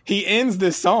BS, he ends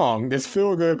this song, this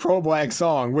feel-good pro-black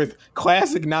song, with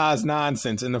classic Nas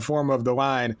nonsense in the form of the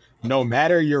line, "No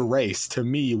matter your race, to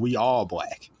me, we all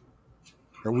black."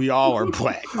 Or we all are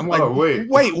black. I'm like, oh,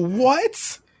 wait,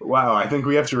 what? Wow, I think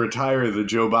we have to retire the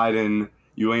Joe Biden,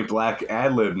 "you ain't black"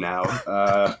 ad-lib now.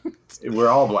 We're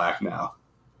all black now.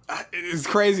 It's the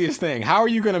craziest thing. How are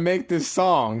you going to make this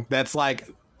song that's like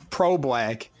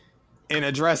pro-black in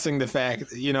addressing the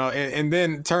fact, and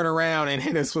then turn around and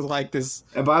hit us with like this.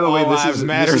 And by the way, this is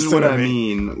what I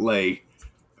mean. Like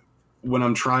when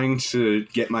I'm trying to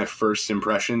get my first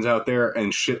impressions out there,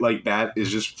 and shit like that is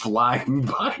just flying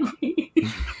by me.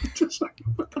 Just like,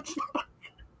 what the fuck?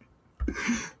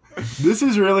 This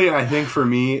is really, I think, for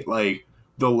me, like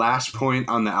the last point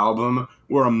on the album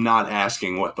where I'm not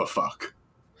asking what the fuck,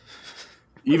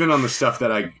 even on the stuff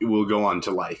that I will go on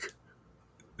to like.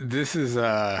 This is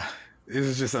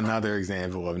just another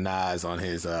example of Nas on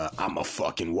his I'm a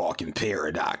fucking walking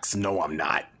paradox. No, I'm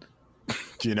not.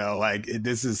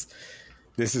 This is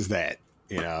that.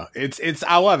 It's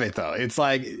I love it though. It's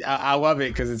like I love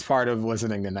it because it's part of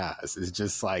listening to Nas. It's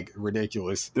just like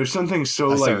ridiculous. There's something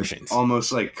so assertions. Like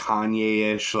almost like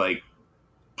Kanye-ish, like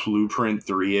Blueprint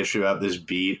 3-ish about this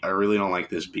beat. I really don't like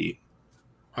this beat.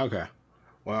 Okay,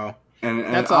 well. And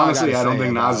honestly, I don't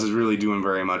think Nas is really doing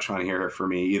very much on here for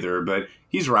me either. But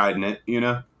he's riding it,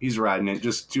 He's riding it.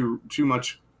 Just too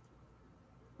much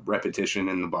repetition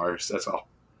in the bars. That's all.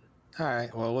 All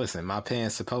right. Well, listen, my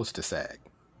pants supposed to sag,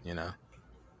 I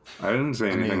didn't say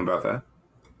anything about that.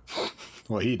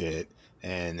 Well, he did.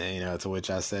 And, to which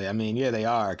I say, yeah, they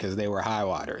are because they were high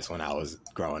waters when I was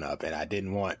growing up and I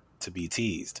didn't want to be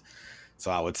teased. So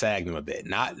I would sag them a bit.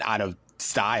 Not out of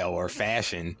style or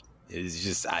fashion. It's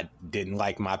just I didn't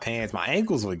like my pants. My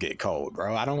ankles would get cold,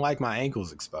 bro. I don't like my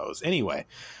ankles exposed. Anyway,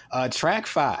 track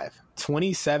 5,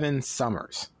 27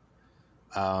 Summers.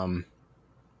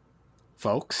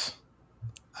 Folks,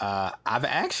 I've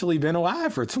actually been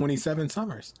alive for 27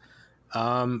 summers.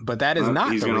 But that is not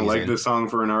the reason. He's going to like this song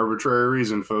for an arbitrary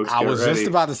reason, folks. I was just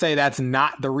about to say that's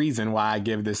not the reason why I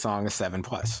give this song a 7+.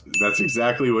 That's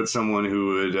exactly what someone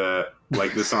who would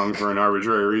like this song for an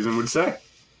arbitrary reason would say.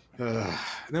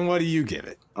 Then what do you give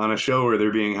it? On a show where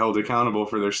they're being held accountable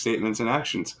for their statements and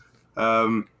actions.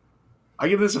 I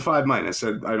give this a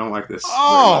 5-. I don't like this.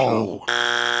 Oh,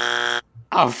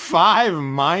 a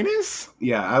 5-?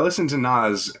 Yeah, I listened to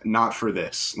Nas not for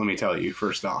this, let me tell you,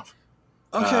 first off.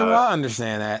 Okay, well, I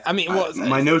understand that.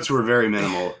 My notes were very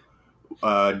minimal.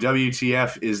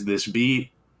 WTF is this beat.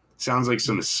 Sounds like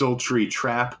some sultry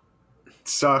trap. It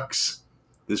sucks.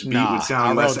 This beat would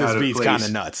sound less out of place. This beat's kind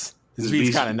of nuts. This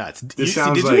beat's kind of nuts. Did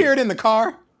you like, hear it in the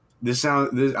car? You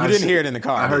didn't hear it in the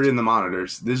car. I heard it in the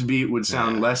monitors. This beat would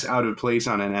sound less out of place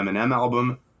on an Eminem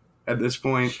album at this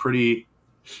point. Pretty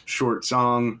short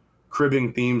song,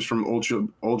 cribbing themes from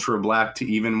ultra black to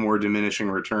even more diminishing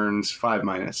returns.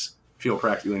 5-. Feel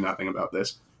practically nothing about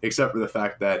this, except for the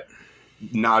fact that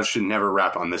Nas should never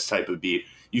rap on this type of beat.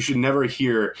 You should never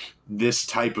hear this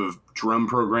type of drum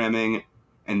programming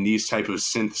and these type of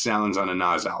synth sounds on a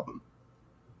Nas album.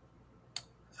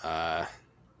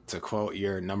 to quote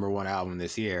your number one album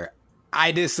this year,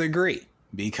 I disagree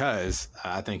because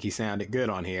I think he sounded good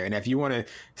on here. And if you want to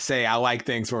say I like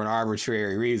things for an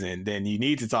arbitrary reason, then you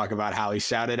need to talk about how he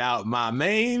shouted out my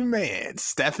main man,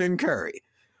 Stephen Curry,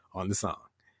 on the song.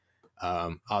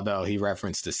 Although he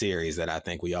referenced a series that I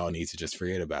think we all need to just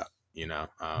forget about, you know.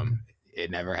 It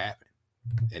never happened.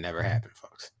 It never happened,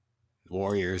 folks.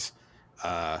 Warriors,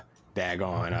 Warriors,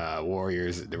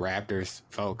 the Raptors,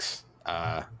 folks.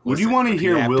 Would you want to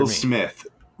hear Will Smith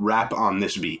rap on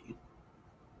this beat?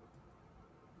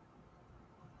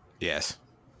 Yes.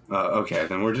 Okay,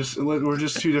 then we're just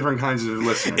two different kinds of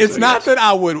listeners. It's not that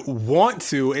I would want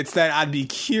to; it's that I'd be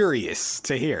curious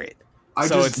to hear it.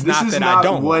 It's not that I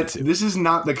don't want to. This is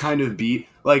not the kind of beat.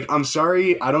 Like, I'm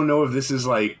sorry, I don't know if this is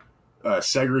like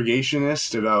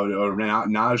segregationist about or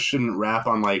Nas shouldn't rap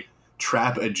on like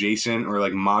trap adjacent or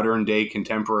like modern day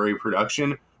contemporary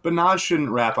production, but Nas shouldn't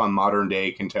rap on modern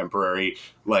day contemporary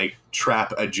like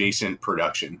trap adjacent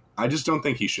production. I just don't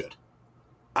think he should.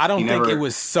 I don't think it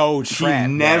was so trap.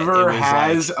 He never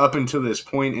has up until this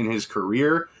point in his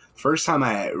career. First time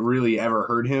I really ever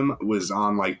heard him was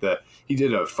on like he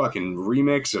did a fucking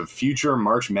remix of Future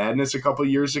March Madness a couple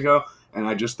years ago, and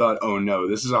I just thought, oh no,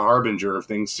 this is a harbinger of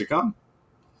things to come.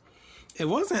 It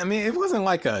wasn't. I mean, it wasn't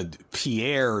like a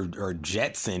Pierre or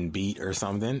Jetson beat or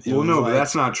something. But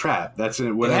that's not trap. That's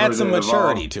whatever. It had some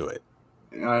maturity to it.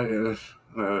 If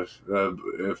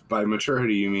by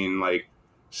maturity you mean like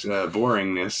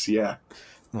boringness, yeah.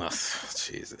 Well,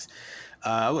 Jesus.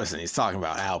 Listen, he's talking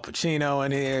about Al Pacino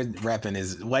in here, repping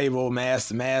his label,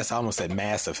 Mass. I almost said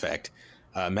Mass Effect,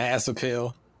 Mass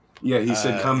Appeal. Yeah, he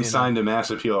said, "Come sign to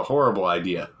Mass Appeal." A horrible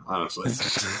idea, honestly.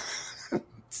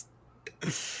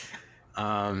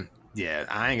 Yeah,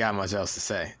 I ain't got much else to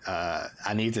say.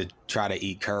 I need to try to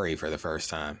eat curry for the first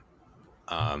time.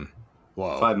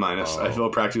 Whoa. 5-. I feel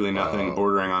practically nothing,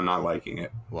 bordering on not liking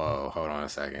it. Whoa, hold on a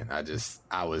second.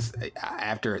 I was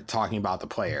after talking about the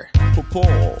player.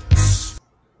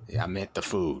 Yeah, I meant the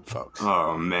food, folks.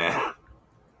 Oh man.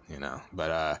 You know,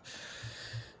 but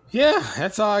yeah,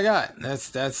 that's all I got.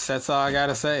 That's all I got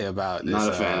to say about this. Not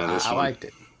a fan of this one. I liked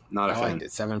it. Not a fan. I liked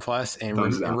it. 7+.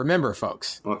 And remember,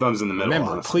 folks. Well, thumbs in the middle.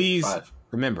 Remember, honestly. please 5.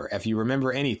 remember, if you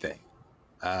remember anything,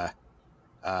 what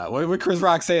did Chris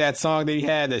Rock say that song that he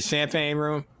had, the Champagne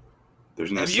Room?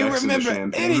 There's no if sex you in the remember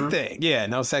champagne anything, room? Yeah,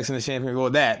 no sex in the champagne room.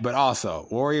 Well, that, but also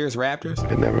Warriors,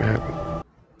 Raptors. It never happened.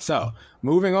 So,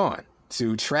 moving on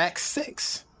to track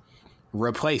 6,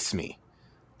 Replace Me.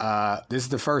 This is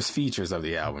the first features of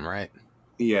the album, right?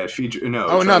 Yeah, no.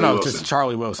 Oh, Charlie no, Wilson. just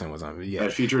Charlie Wilson was on it. Yeah.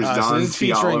 That features so Don this is T.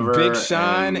 featuring Oliver Big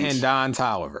Sean and Don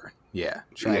Toliver. Yeah,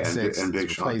 track 6 and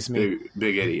Big Replace Sean. Me.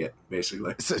 Big idiot,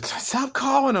 basically. So, stop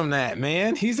calling him that,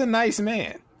 man. He's a nice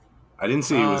man. I didn't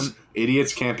say he was.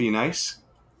 Idiots can't be nice.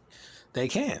 They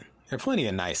can. There are plenty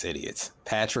of nice idiots.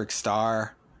 Patrick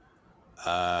Starr.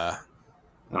 I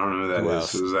don't know who that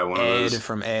is. Is that one Ed of those?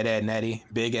 from Ed, Ed and Eddie.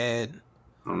 Big Ed.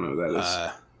 I don't know who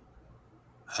that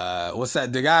is. What's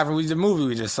that? The guy from the movie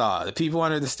we just saw. The People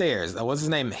Under the Stairs. What's his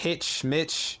name? Mitch?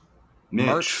 Mitch.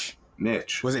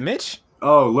 Was it Mitch?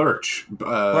 Oh, Lurch.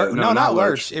 No, not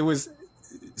Lurch. It was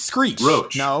Screech.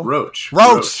 Roach. No. Roach.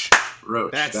 That's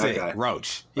that it. guy.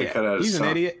 Roach. They Yeah. cut out his He's an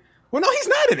tongue. idiot. Well, no, he's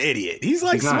not an idiot. He's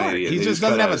like He's not an smart. idiot. He They just cut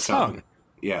doesn't out have a his tongue. tongue.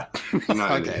 Yeah. He's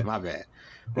not an Okay, idiot. my bad.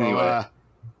 Anyway.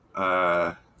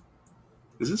 Well,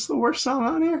 Is this the worst song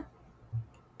on here?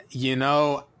 you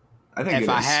know, I think if it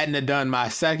I is. hadn't have done my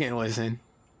second listen,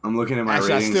 I'm looking at my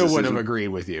actually, I ratings. still This wouldn't have isn't agreed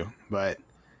with you. But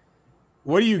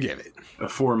what do you give it? a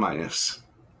 4-.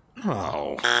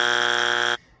 Oh,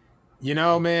 you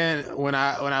know, man, when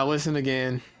I listened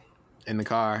again in the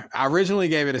car, I originally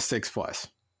gave it a 6+.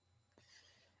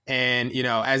 And you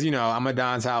know, as you know, I'm a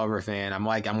Don Toliver fan. I'm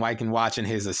liking watching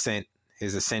his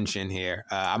ascension here.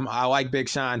 I like Big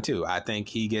Sean too. I think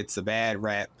he gets a bad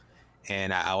rap,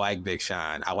 and I like Big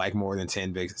Sean. I like More Than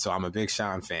 10 Big, so I'm a Big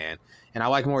Sean fan, and I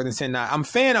like More Than 10. I'm a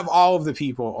fan of all of the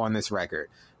people on this record,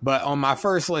 but on my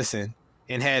first listen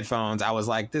in headphones, I was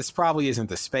like, this probably isn't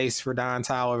the space for Don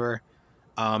Toliver,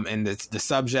 and the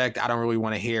subject I don't really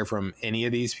want to hear from any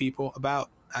of these people about,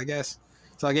 I guess.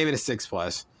 So I gave it a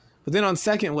 6+. But then on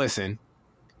second listen,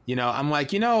 you know, I'm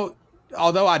like, you know,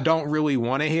 although I don't really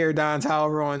want to hear Don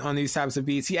Toliver on these types of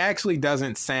beats, he actually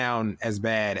doesn't sound as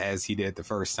bad as he did the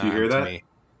first time. Do you hear that? Me.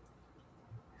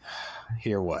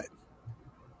 Hear what?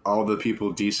 All the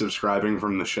people desubscribing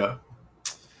from the show.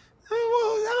 Well,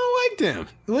 I don't like them.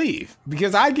 Leave.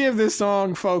 Because I give this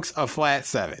song, folks, a flat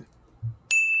 7.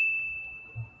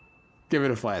 Give it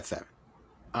a flat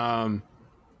 7.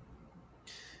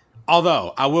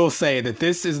 Although I will say that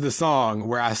this is the song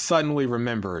where I suddenly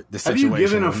remember the Have situation. you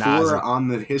given a with Nas 4 on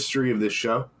the history of this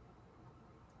show?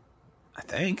 I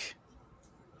think.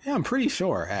 Yeah, I'm pretty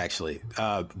sure, actually.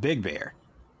 Big Bear.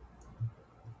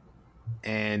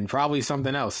 And probably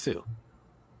something else, too.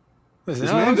 Listen,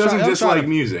 This man doesn't dislike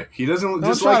music. He doesn't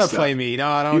dislike try to stuff. play me.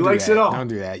 No, don't He do likes that. it all. Don't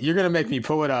do that. You're going to make me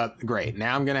pull it up. Great.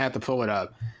 Now I'm going to have to pull it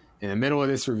up in the middle of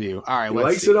this review. All right, He let's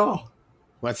likes see. it all.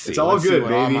 Let's see. It's all Let's see good,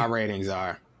 what all baby. my ratings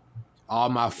are. All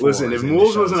my fours. Listen, if in the Mools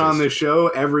show's wasn't on history. this show,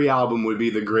 every album would be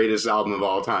the greatest album of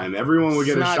all time. Everyone would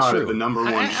get It's a not shot true. at the number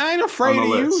one. I ain't afraid on of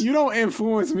the you. list. You don't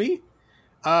influence me.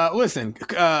 Listen,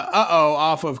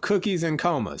 off of Cookies and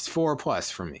Comas,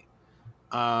 4+ for me.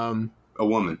 A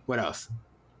woman. What else?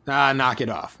 Knock it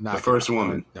off. The first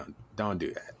woman. Don't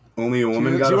do that. Only a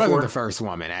woman She got a wasn't 4? the first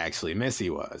woman, actually. Missy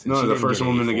was. and No, she the didn't first get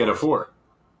woman to any get a 4s. 4.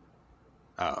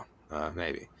 Oh,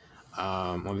 maybe.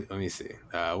 Let me see.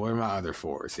 Where are my other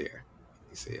 4s here?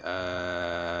 Let me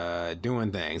see.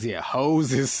 Doing Things. Yeah,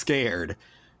 Hose is Scared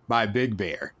by Big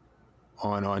Bear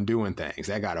on Doing Things.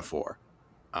 That got a 4.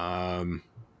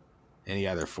 Any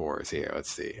other 4s here?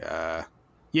 Let's see.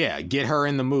 Yeah, Get Her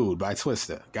in the Mood by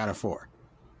Twista. Got a 4.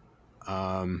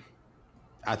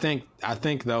 I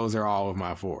think those are all of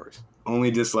my 4s.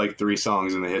 Only disliked 3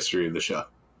 songs in the history of the show.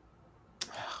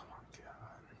 Oh my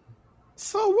god.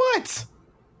 So what?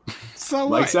 So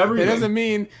Likes what? everything. It doesn't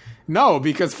mean no,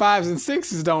 because 5s and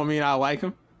 6s don't mean I like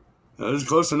them. That was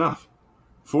close enough.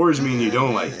 4s mean you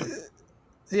don't like him.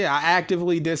 Yeah, I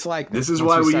actively dislike them. This is Once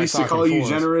why we start used to talking call you 4s.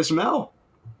 Generous Mel.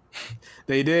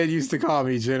 They did used to call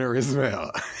me Generous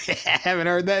Mel. I haven't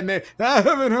heard that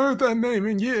name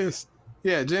in years.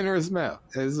 Yeah, Generous Mel.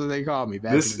 That's what they called me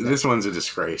back. This one's a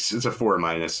disgrace. It's a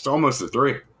 4-. It's almost a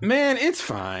 3. Man, it's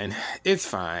fine. It's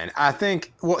fine. I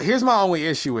think, well, here's my only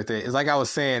issue with it is like I was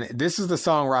saying, this is the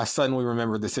song where I suddenly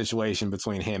remembered the situation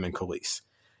between him and Khalees.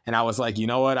 And I was like, you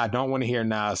know what? I don't want to hear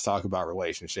Nas talk about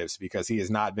relationships because he has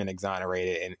not been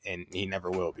exonerated and he never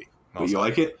will be. But you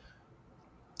like it?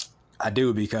 I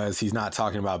do, because he's not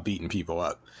talking about beating people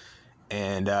up.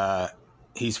 And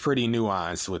he's pretty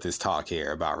nuanced with his talk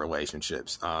here about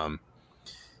relationships.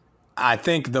 I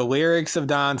think the lyrics of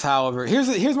Don Toliver,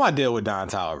 here's my deal with Don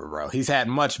Toliver, bro. He's had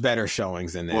much better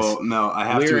showings than this. Well, no, I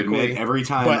have to admit, every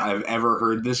time but- I've ever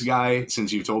heard this guy,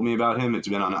 since you told me about him, it's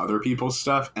been on other people's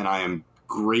stuff, and I am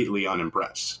greatly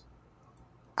unimpressed.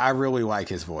 I really like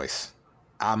his voice.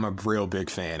 I'm a real big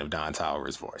fan of Don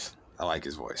Toliver's voice. I like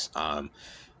his voice.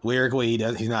 Lyrically,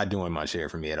 he's not doing much here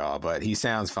for me at all, but he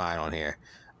sounds fine on here.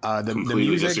 The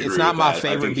music, disagree it's not with my that. I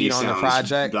favorite think he beat on the sounds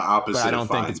project, the opposite but I don't of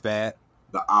think fine. it's bad.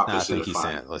 The No, I opposite think of he's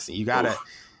fine. saying, listen,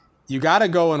 you gotta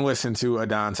go and listen to a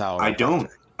Don Toliver.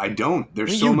 I don't.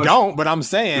 There's You so much. don't, but I'm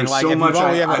saying, there's like, so if much you've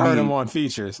only ever I heard mean, him on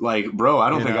features. Like, bro,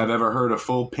 I don't You think know? I've ever heard a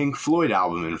full Pink Floyd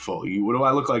album in full. What do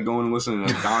I look like going and listening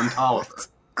to Don Toliver?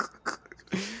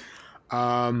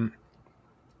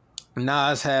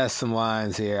 Nas has some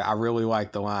lines here. I really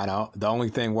like the line. The only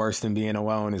thing worse than being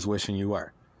alone is wishing you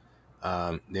were.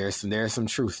 There's some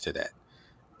truth to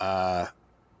that.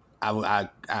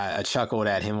 I chuckled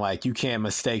at him like, you can't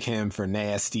mistake him for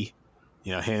Nasty.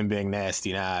 You know, him being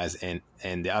Nasty Nas and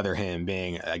the other him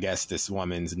being, I guess, this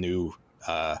woman's new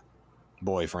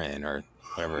boyfriend or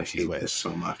whoever she's hate with. this so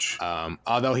much.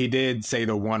 Although he did say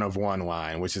the one of one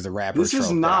line, which is a rapper This is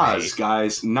trope that I Nas, hate.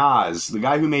 guys. Nas, the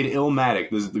guy who made Illmatic,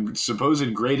 the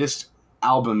supposed greatest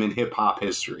album in hip hop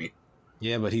history.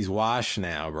 Yeah, but he's washed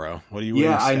now, bro. What do you?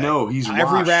 Yeah, what do you I say? know. He's every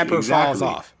washed. rapper Exactly. falls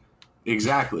off.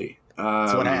 Exactly.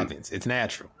 That's what happens. It's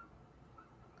natural.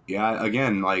 Yeah,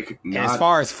 again, like, And as not,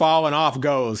 far as falling off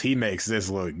goes, he makes this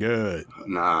look good.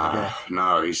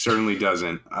 no, he certainly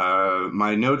doesn't.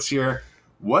 My notes here.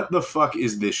 What the fuck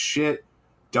is this shit?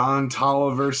 Don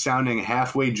Toliver sounding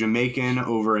halfway Jamaican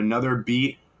over another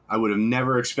beat I would have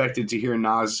never expected to hear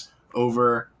Nas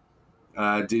over.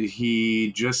 Did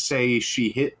he just say she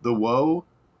hit the woe?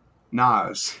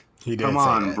 Nas, He did come say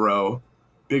on, that. bro.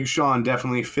 Big Sean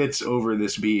definitely fits over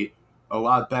this beat a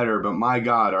lot better, but my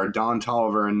God, are Don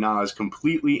Toliver and Nas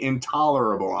completely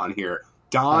intolerable on here?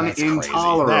 Don That's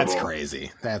intolerable. That's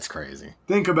crazy.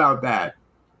 Think about that.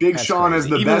 Big That's Sean crazy. has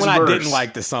the Even best when verse. I didn't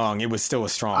like the song, it was still a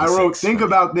strong. I wrote, 6 think for me.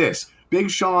 about this. Big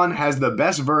Sean has the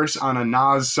best verse on a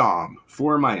Nas song.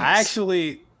 4-. I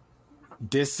actually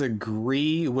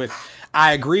disagree with.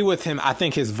 I agree with him. I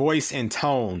think his voice and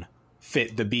tone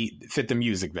fit the beat, fit the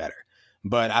music better.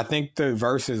 But I think the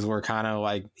verses were kind of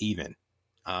like even.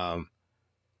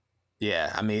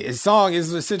 Yeah, I mean, his song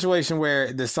is a situation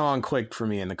where the song clicked for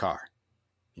me in the car.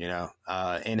 You know,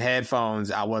 in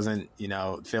headphones, I wasn't,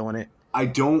 feeling it. I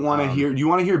don't want to hear. Do you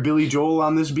want to hear Billy Joel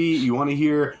on this beat? You want to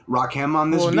hear Rakim on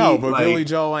this beat? No, but Billy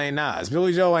Joel ain't Nas.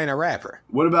 Billy Joel ain't a rapper.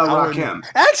 What about Rakim?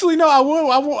 Actually, no. I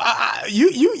will.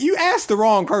 You asked the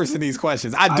wrong person these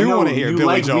questions. I do want to hear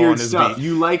Billy Joel on this beat.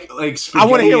 You like spaghetti I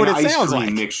want to hear what and it ice sounds cream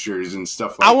like. mixtures and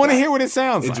stuff like that. I want to hear what it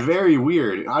sounds like. It's very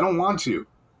weird. I don't want to.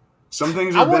 Some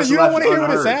things are best You left don't want to hear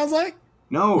what it unheard. sounds like?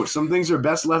 No, some things are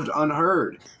best left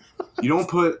unheard. You don't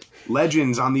put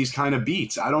legends on these kind of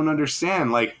beats. I don't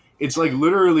understand. Like, it's like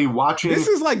literally watching. This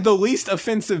is like the least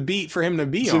offensive beat for him to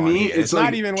be on. To me, here. it's not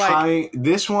like even like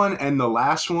this one and the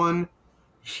last one.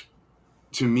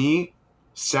 To me,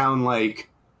 sound like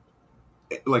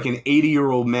an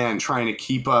 80-year-old man trying to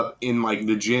keep up in like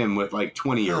the gym with like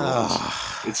 20-year-olds.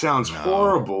 It sounds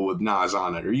horrible with Nas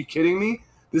on it. Are you kidding me?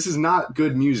 This is not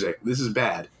good music. This is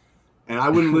bad. And I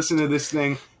wouldn't listen to this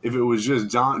thing if it was just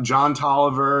John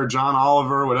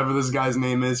Oliver, whatever this guy's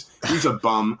name is. He's a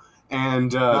bum.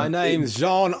 And my name's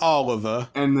John Oliver,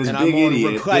 and this big big I'm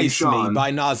idiot, replace Big Sean. me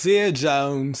by Nasir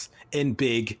Jones and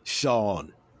Big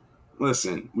Sean.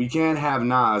 Listen, we can't have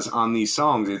Nas on these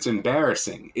songs. It's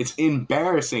embarrassing. It's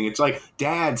embarrassing. It's like,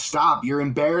 Dad, stop. You're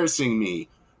embarrassing me.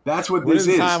 That's what this is.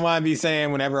 What does the timeline be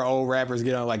saying whenever old rappers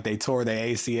get on, like, they tore their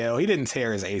ACL? He didn't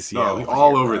tear his ACL.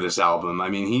 All over this album. I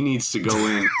mean, he needs to go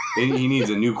in. He needs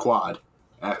a new quad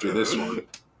after this one.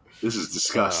 This is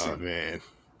disgusting. Oh, man.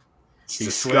 He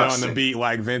slid on the beat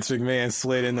like Vince McMahon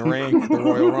slid in the ring at the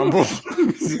Royal Rumble.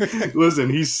 Listen,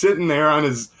 he's sitting there on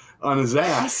his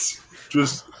ass,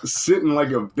 just sitting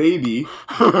like a baby.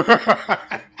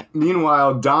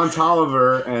 Meanwhile, Don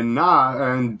Toliver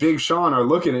and Big Sean are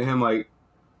looking at him like,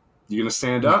 "You gonna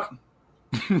stand up?"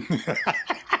 and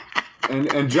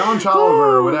John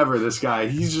Toliver or whatever, this guy,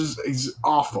 he's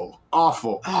awful,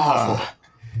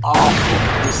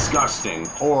 disgusting,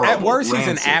 horrible. At worst,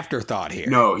 rancid. he's an afterthought here.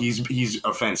 No, he's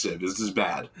offensive. This is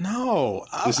bad. No,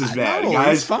 This is bad. No,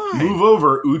 Guys, it's fine. move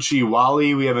over, Uchi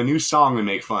Wally. We have a new song to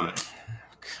make fun of.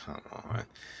 Come on.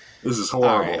 This is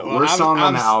horrible. Right, well, Worst song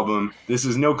on the album. This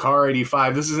is no Car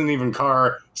 85. This isn't even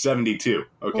Car 72.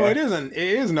 Okay. Well, it isn't. It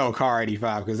is no Car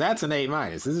 85 because that's an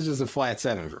 8-. This is just a flat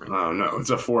 7 for me. Oh no, it's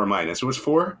a 4-. What's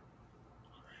 4?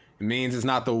 It means it's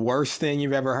not the worst thing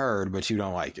you've ever heard, but you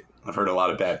don't like it. I've heard a lot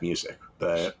of bad music,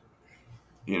 but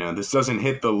this doesn't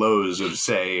hit the lows of,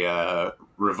 say,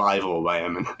 Revival by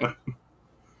Eminem.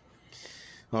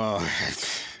 Oh,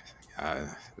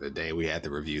 the day we had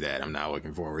to review that, I'm not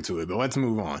looking forward to it. But let's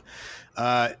move on.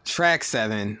 Track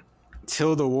 7,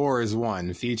 "Till the War Is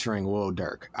Won," featuring Lil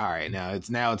Durk. All right, now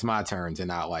it's my turn to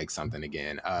not like something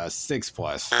again.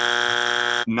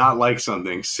 6+. Not like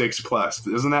something. 6+.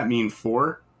 Doesn't that mean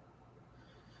 4?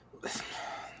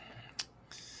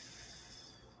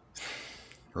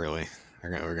 Really?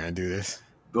 We're gonna do this?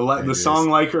 The song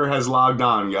liker has logged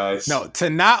on, guys. No, to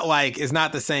not like is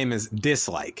not the same as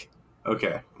dislike.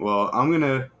 Okay. Well, I'm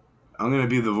gonna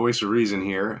be the voice of reason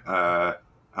here. I'm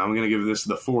gonna give this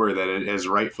the 4 that it has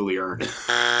rightfully earned.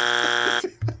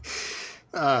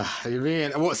 You're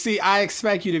being well. See, I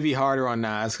expect you to be harder on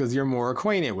Nas because you're more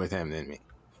acquainted with him than me.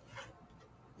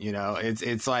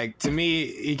 It's like, to me,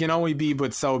 he can only be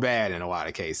but so bad in a lot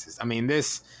of cases. I mean,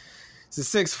 this is a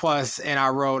 6+, and I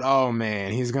wrote, oh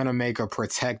man, he's gonna make a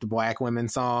protect black women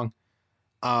song.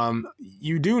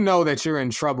 You do know that you're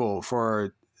in trouble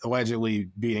for allegedly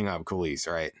beating up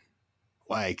Khalees, right?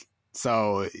 Like,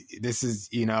 so this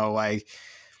is, like,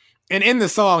 and in the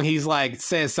song, he's like,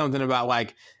 says something about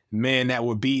like men that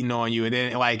were beating on you. And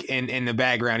then like in the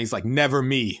background, he's like, never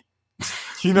me,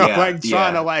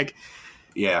 trying to like,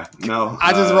 yeah, no,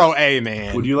 I just wrote A,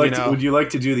 man. Would you like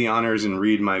to do the honors and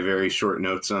read my very short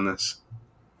notes on this?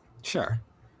 Sure.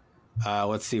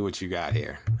 Let's see what you got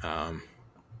here.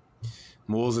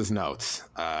 Mools' notes.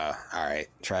 All right.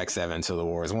 Track 7, "Till the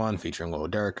War Is Won," featuring Lil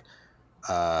Durk.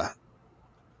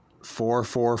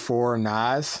 444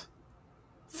 Nas.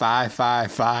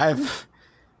 555.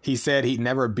 He said he'd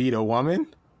never beat a woman.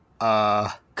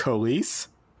 Khalees.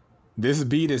 This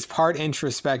beat is part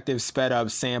introspective, sped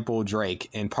up sample Drake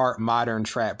and part modern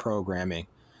trap programming.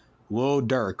 Lil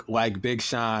Durk, like Big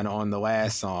Sean on the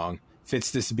last song,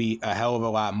 fits this beat a hell of a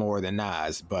lot more than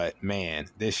Nas, but man,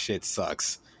 this shit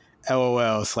sucks.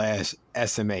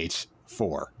 LOL/SMH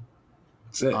 4.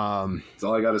 That's it. That's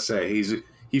all I gotta say.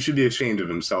 He should be ashamed of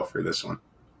himself for this one.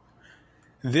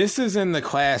 This is in the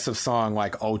class of song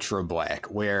like Ultra Black,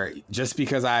 where just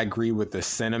because I agree with the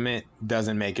sentiment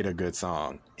doesn't make it a good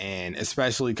song. And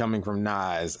especially coming from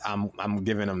Nas, I'm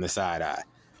giving him the side eye.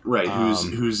 Right,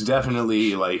 who's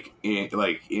definitely like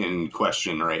in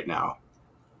question right now.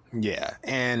 Yeah,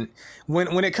 and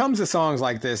when it comes to songs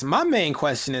like this, my main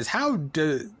question is how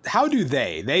do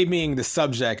they being the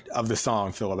subject of the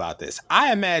song feel about this?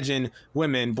 I imagine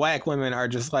black women are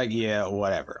just like, yeah,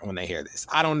 whatever when they hear this.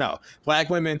 I don't know. Black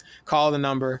women, call the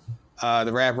number,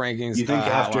 the Rap Rankings. You think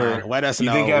hotline. Let us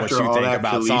know what you think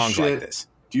about songs like this.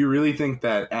 Do you really think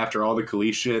that after all the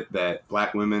Khalees shit that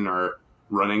black women are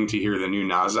running to hear the new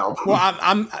Nas album? Well,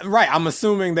 I'm right. I'm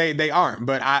assuming they aren't,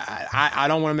 but I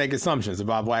don't want to make assumptions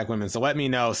about black women. So let me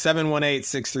know.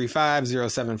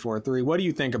 718-635-0743. What do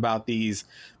you think about these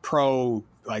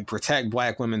protect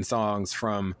black women songs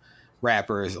from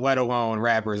rappers, let alone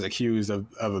rappers accused of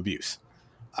abuse?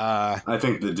 I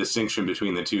think the distinction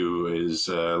between the two is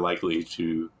likely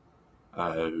to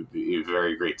be a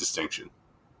very great distinction.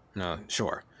 No,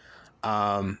 sure.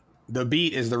 The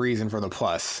beat is the reason for the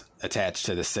plus attached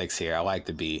to the 6 here. I like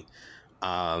the beat.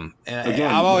 And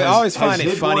again, I always find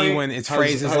it funny when it's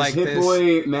phrases like this. Has Hit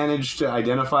Boy managed to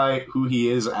identify who he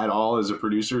is at all as a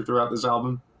producer throughout this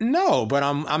album? No, but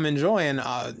I'm enjoying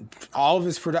all of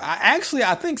his production.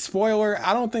 I think spoiler.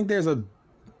 I don't think there's a.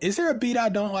 Is there a beat I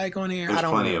don't like on here? There's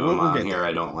plenty of them on here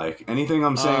I don't like. Anything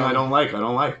I'm saying I don't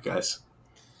like, guys.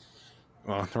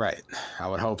 Well, right. I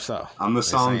would hope so. I'm the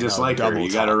song disliker.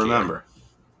 You got to remember.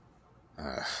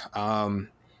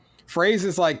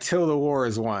 Phrases like "till the war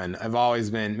is won" have always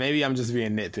been. Maybe I'm just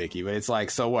being nitpicky, but it's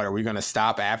like, so what? Are we going to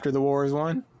stop after the war is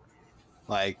won?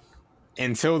 Like,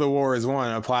 until the war is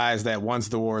won applies that once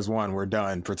the war is won, we're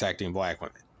done protecting black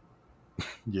women.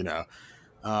 You know.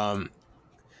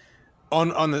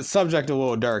 On the subject of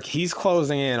Lil Durk, he's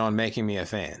closing in on making me a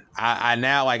fan. I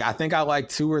now I think I like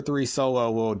 2 or 3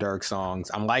 solo Lil Durk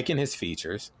songs. I'm liking his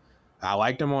features. I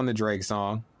liked him on the Drake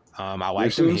song. I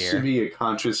liked him here. There seems to be a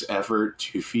conscious effort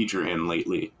to feature him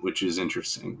lately, which is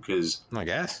interesting because I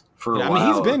guess for a while, I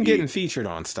mean, he's been getting featured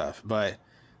on stuff, but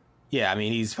yeah, I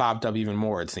mean, he's popped up even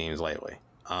more, it seems, lately.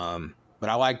 But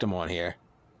I liked him on here.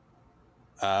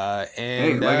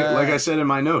 And like I said in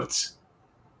my notes,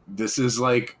 this is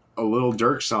like a Lil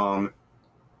Durk song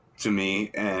to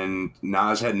me, and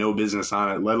Nas had no business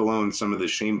on it, let alone some of the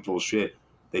shameful shit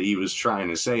that he was trying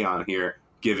to say on here,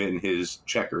 given his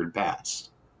checkered past.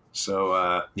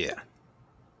 So, yeah,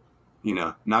 you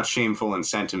know, not shameful in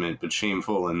sentiment, but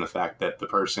shameful in the fact that the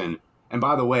person, and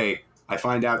by the way, I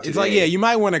find out today, it's like, yeah, you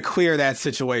might want to clear that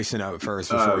situation up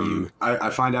first before you. I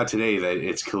find out today that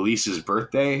it's Khalees's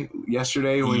birthday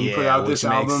yesterday when he put out this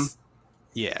album.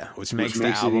 Yeah, which makes the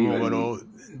album a little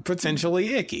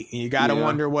potentially icky. You got to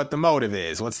wonder what the motive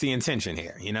is. What's the intention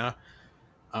here, you know?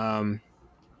 Yeah,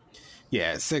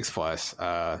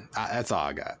 6+. That's all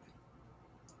I got.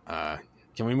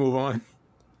 Can we move on?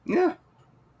 Yeah.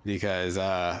 Because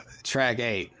track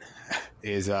 8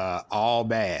 is All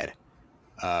Bad,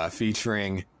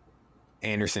 featuring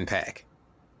Anderson .Paak.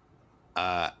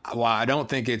 While I don't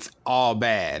think it's all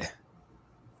bad,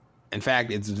 in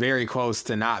fact, it's very close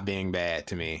to not being bad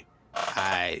to me,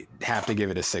 I have to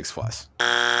give it a 6+.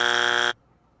 I'm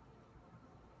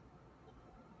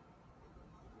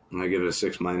going to give it a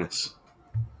 6-.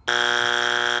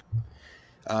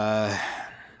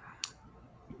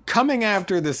 Coming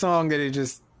after the song that it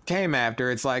just came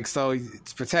after, it's like, so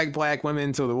it's protect black women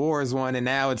until the war is won, and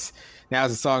now it's a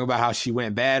song about how she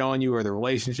went bad on you or the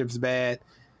relationship's bad.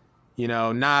 You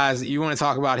know, Nas, you want to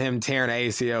talk about him tearing the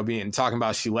ACL, talking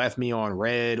about she left me on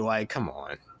red, like, come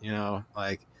on, you know,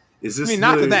 like, is this, I mean,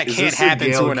 not that can't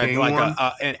happen to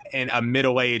a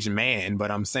middle-aged man, but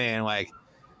I'm saying, like,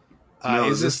 no,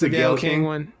 is this the Gayle King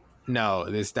one? No,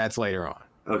 that's later on.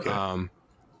 Okay.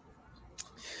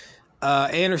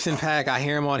 Anderson .Paak, I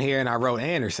hear him on here, and I wrote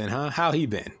Anderson, huh? How he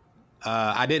been?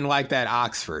 I didn't like that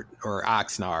Oxford or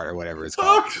Oxnard or whatever it's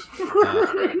called.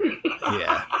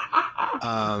 Yeah.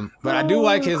 But I do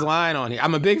like his line on here.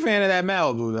 I'm a big fan of that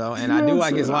Malibu, though, and I do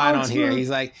like his line on here. He's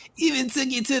like, even took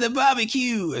you to the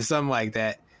barbecue or something like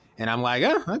that. And I'm like,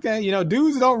 oh, okay. You know,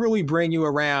 dudes don't really bring you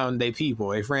around they people,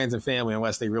 they friends and family,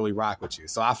 unless they really rock with you.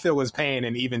 So I feel his pain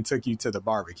and even took you to the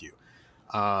barbecue.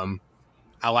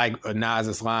 I like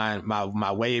Nas's line,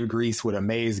 my wave grease would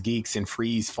amaze geeks and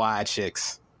freeze fly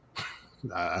chicks.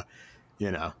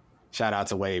 You know, shout out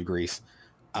to Wave Grease.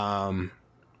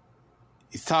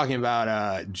 He's talking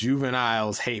about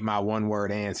juveniles hate my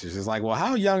one-word answers. It's like, well,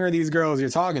 how young are these girls you're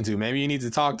talking to? Maybe you need to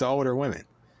talk to older women.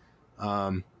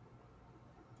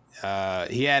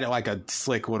 He had like a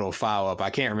slick little follow-up. I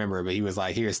can't remember, but he was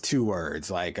like, here's 2 words.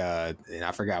 Like, and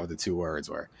I forgot what the 2 words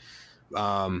were.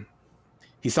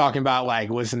 He's talking about like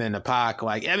listening to Pac.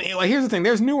 Like, I mean, like, here's the thing.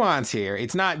 There's nuance here.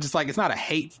 It's not just like, it's not a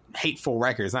hateful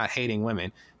record. It's not hating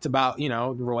women. It's about, you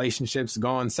know, relationships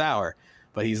going sour.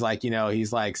 But he's like,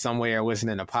 he's like somewhere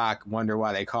listening to Pac, wonder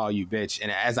why they call you bitch.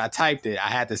 And as I typed it, I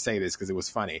had to say this because it was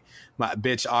funny. My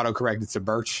bitch autocorrected to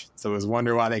Birch. So it was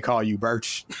wonder why they call you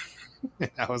Birch.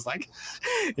 I was like,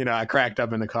 I cracked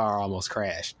up in the car, almost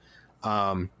crashed.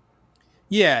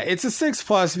 Yeah, it's a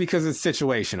 6+ because it's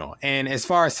situational. And as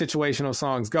far as situational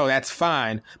songs go, that's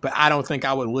fine. But I don't think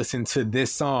I would listen to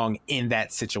this song in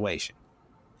that situation,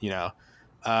 Yeah,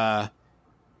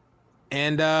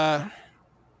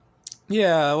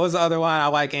 what's the other line? I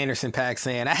like Anderson .Paak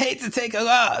saying, I hate to take a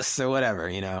loss or whatever,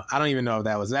 I don't even know if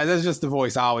that's just the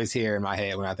voice I always hear in my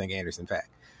head when I think Anderson .Paak.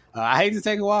 I hate to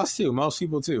take a loss too. Most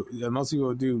people do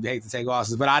hate to take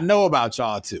losses, but I know about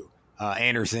y'all too,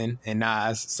 Anderson and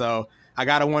Nas. So I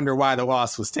got to wonder why the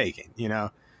loss was taken,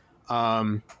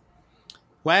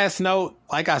 Last note,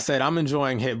 like I said, I'm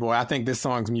enjoying Hit Boy. I think this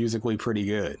song's musically pretty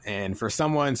good. And for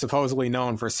someone supposedly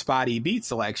known for spotty beat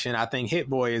selection, I think Hit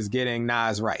Boy is getting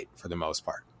Nas right for the most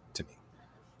part to me.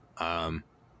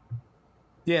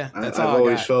 That's all I've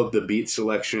always felt the beat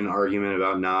selection argument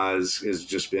about Nas has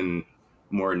just been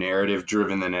more narrative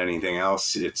driven than anything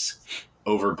else. It's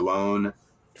overblown.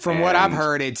 From what I've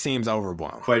heard, it seems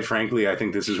overblown. Quite frankly, I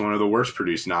think this is one of the worst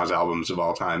produced Nas albums of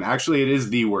all time. Actually, it is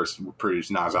the worst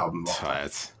produced Nas album of all time.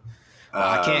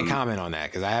 I can't comment on that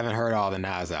because I haven't heard all the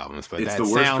Nas albums, but that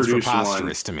sounds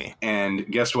preposterous to me. And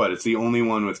guess what? It's the only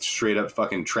one with straight up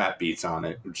fucking trap beats on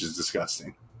it, which is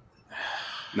disgusting.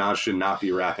 Nas should not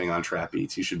be rapping on trap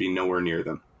beats. He should be nowhere near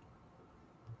them.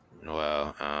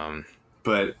 Well,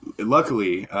 but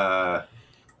luckily, I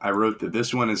wrote that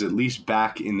this one is at least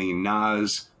back in the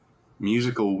Nas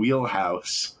musical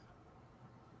wheelhouse.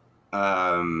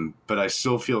 But I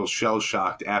still feel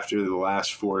shell-shocked after the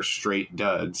last 4 straight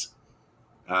duds.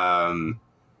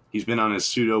 He's been on his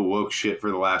pseudo-woke shit for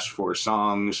the last 4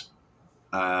 songs.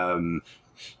 I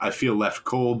feel left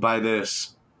cold by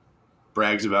this.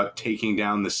 Brags about taking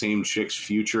down the same chicks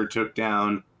Future took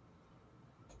down.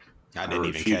 I didn't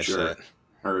even catch that.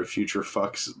 Her Future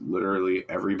fucks literally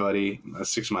everybody.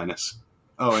 6-.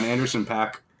 Oh, and Anderson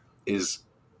 .Paak is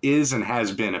and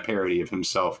has been a parody of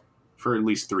himself for at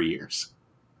least 3 years.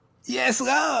 Yes,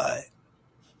 Lord.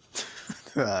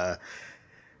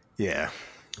 Yeah.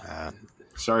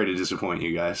 Sorry to disappoint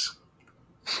you guys.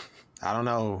 I don't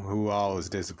know who all is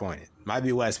disappointed. Might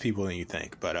be less people than you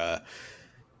think, but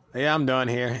yeah, I'm done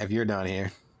here. If you're done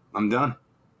here, I'm done.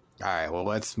 All right, well,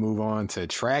 let's move on to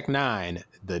track 9,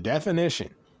 The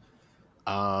Definition.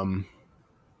 No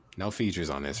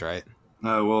features on this, right?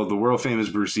 Well, the world famous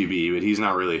Brucey B, but he's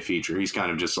not really a feature. He's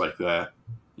kind of just like the,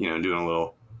 doing a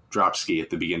little drop ski at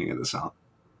the beginning of the song.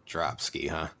 Drop ski,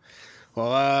 huh?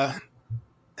 Well,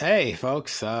 hey,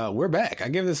 folks, we're back. I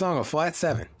give this song a flat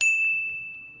 7.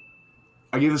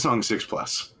 I give the song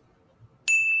 6+.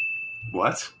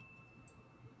 What?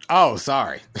 Oh,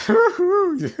 sorry.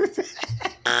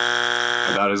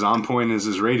 About as on point as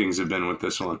his ratings have been with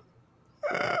this one.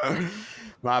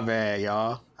 My bad,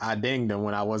 y'all. I dinged him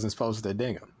when I wasn't supposed to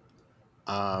ding him.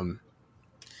 I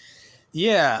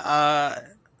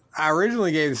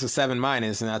originally gave this a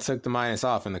 7-, and I took the minus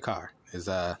off in the car.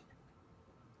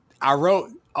 I wrote,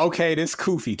 okay, this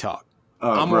Koofy talk.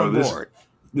 I'm on board.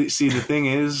 See, the thing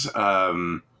is,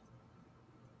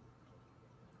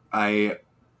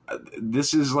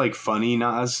 this is like funny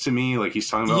Nas to me. Like he's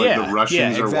talking about like the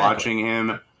Russians are watching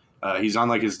him. He's on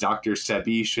like his Dr.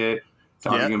 Seppi shit,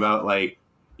 talking about like,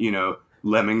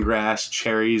 lemongrass,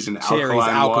 cherries, and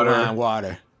alkaline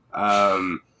water.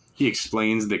 He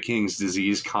explains the King's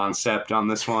disease concept on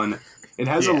this one. It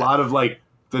has a lot of like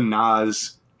the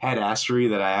Nas headassery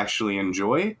that I actually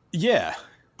enjoy. Yeah.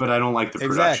 But I don't like the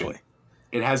production. Exactly.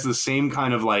 It has the same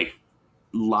kind of like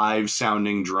live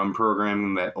sounding drum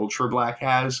programming that Ultra Black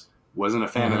has. Wasn't a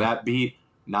fan of that beat.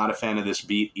 Not a fan of this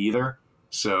beat either.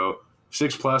 So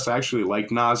 6+. I actually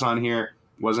liked Nas on here.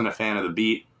 Wasn't a fan of the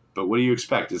beat. But what do you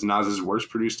expect? Is Nas's worst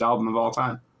produced album of all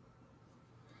time?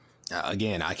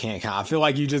 Again, I can't. I feel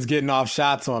like you're just getting off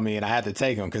shots on me, and I had to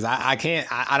take them because I can't.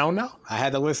 I don't know. I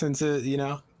had to listen to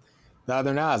the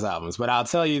other Nas albums. But I'll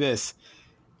tell you this: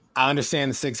 I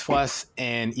understand the 6+,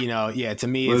 and to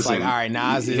me, it's like, all right,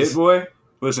 Nas is Hit Boy.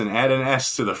 Listen, add an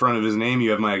S to the front of his name.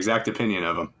 You have my exact opinion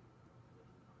of him.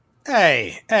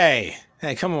 Hey,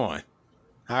 come on!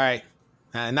 All right,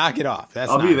 knock it off. That's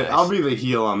I'll be the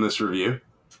heel on this review.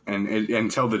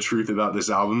 And tell the truth about this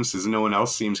album since no one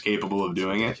else seems capable of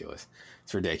doing it. It's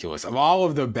ridiculous. Of all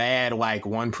of the bad, like,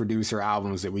 one producer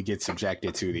albums that we get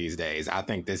subjected to these days, I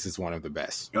think this is one of the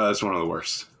best. It's one of the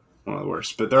worst. One of the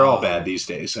worst. But they're all bad these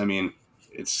days. I mean,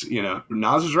 it's,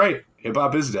 Nas was right.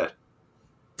 Hip-hop is dead.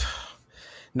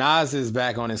 Nas is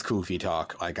back on his Koofy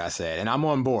talk, like I said, and I'm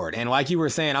on board. And like you were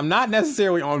saying, I'm not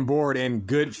necessarily on board in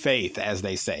good faith, as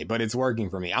they say, but it's working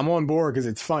for me. I'm on board because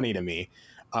it's funny to me.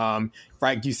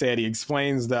 Like you said, he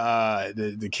explains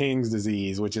the king's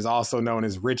disease, which is also known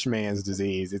as rich man's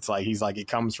disease. It's like he's like it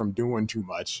comes from doing too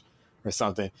much or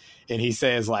something, and he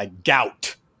says like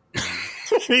gout.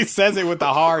 He says it with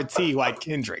the hard T, like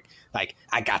Kendrick, like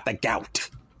I got the gout.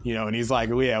 You know, and he's like,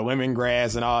 well, yeah,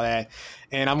 lemongrass and all that.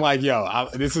 And I'm like, yo,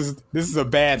 this is a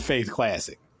bad faith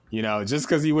classic. You know, just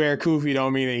because you wear Koofy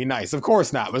don't mean that he's nice. Of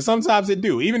course not. But sometimes it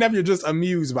do, even if you're just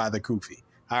amused by the Koofy.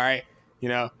 All right. You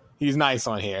know, he's nice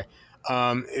on here.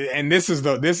 And this is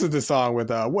the song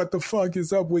with what the fuck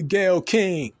is up with Gayle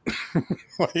King?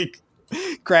 Like,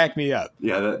 crack me up.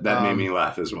 Yeah, that made me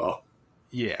laugh as well.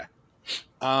 Yeah.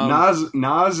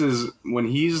 Nas is, when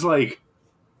he's like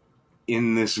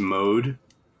in this mode,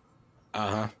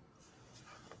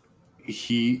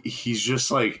 he's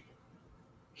just like,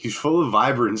 he's full of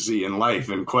vibrancy and life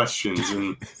and questions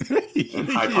and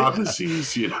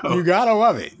hypotheses, you know. You gotta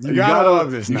love it. You gotta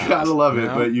love this. You gotta love it,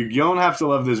 but you don't have to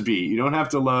love this beat. You don't have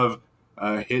to love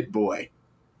Hit Boy.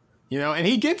 You know, and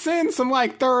he gets in some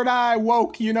like third eye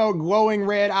woke, you know, glowing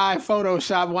red eye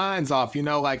Photoshop lines off, you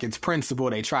know, like it's principle.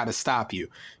 They try to stop you.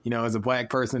 You know, as a black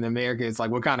person in America, it's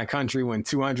like, what kind of country when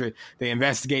they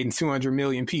investigating 200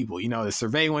 million people, you know, the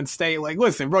surveillance state. Like,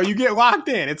 listen, bro, you get locked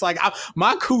in. It's like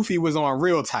my Koofy was on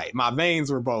real tight. My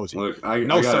veins were bulging. Look, I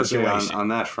gotta say on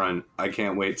that front, I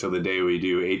can't wait till the day we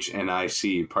do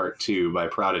HNIC Part 2 by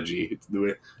Prodigy.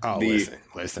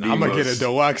 Listen, I'm going to get a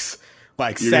deluxe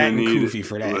like satin Koofy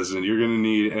for that. Listen, you're going to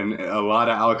need a lot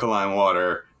of alkaline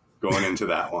water going into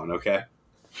that one, okay?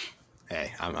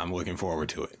 Hey, I'm looking forward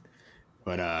to it.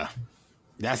 But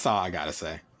that's all I got to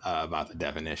say about the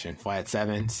definition. Flat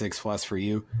 7, 6+ for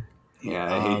you.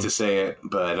 Yeah, I hate to say it,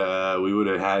 but we would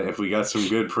have had, if we got some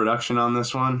good production on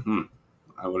this one,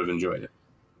 I would have enjoyed it.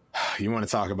 You want to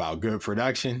talk about good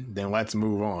production? Then let's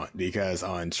move on. Because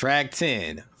on track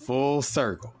 10, Full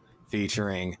Circle,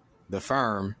 featuring The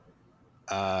Firm,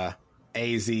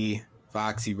 AZ,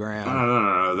 Foxy Brown.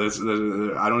 No.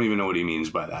 I don't even know what he means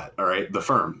by that. All right, The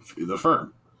Firm.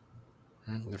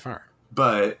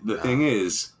 But the thing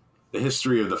is, the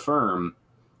history of The Firm.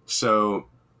 So,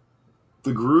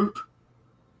 the group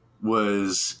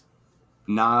was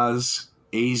Nas,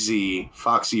 AZ,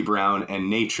 Foxy Brown, and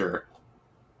Nature,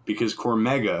 because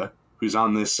Cormega, who's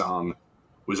on this song,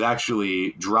 was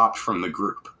actually dropped from the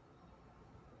group.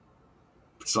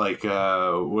 It's like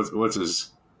what's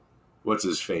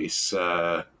his face?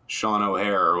 Sean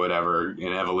O'Hare or whatever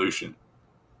in Evolution.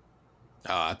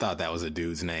 Oh, I thought that was a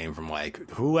dude's name from like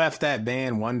who left that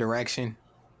band? One Direction.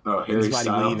 Oh, Harry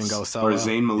Styles leave and go solo? Or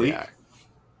Zayn Malik.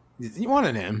 Yeah. One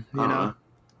of them, you know.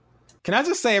 Can I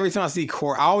just say every time I see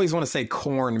I always want to say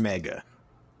Cormega.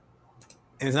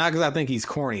 And it's not because I think he's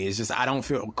corny. It's just I don't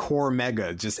feel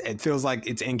Cormega. Just it feels like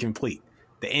it's incomplete.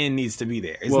 The N needs to be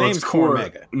there. His name's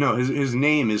Cormega. No, his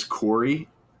name is Corey.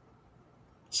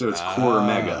 So it's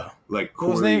Cormega. Like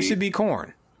Corey. His name should be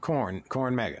Corn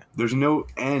Mega. There's no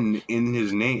N in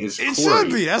his name. It Corey.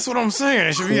 Should be. That's what I'm saying.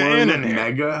 It should be an N in there.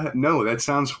 Mega? No, that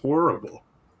sounds horrible.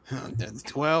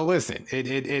 Well, listen.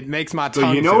 It makes my tongue.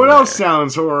 But you know what else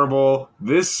sounds horrible?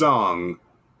 This song.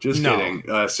 Just kidding.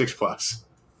 6+.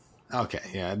 Okay,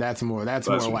 yeah, that's more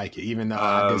like it, even though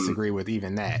I disagree with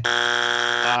even that.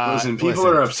 Listen, people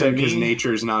are upset because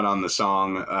Nature's not on the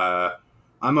song.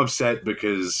 I'm upset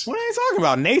because... What are you talking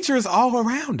about? Nature's all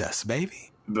around us,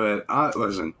 baby. But,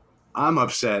 listen, I'm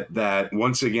upset that,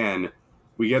 once again,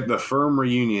 we get the Firm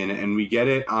reunion, and we get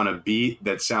it on a beat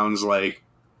that sounds like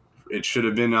it should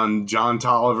have been on John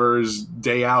Tolliver's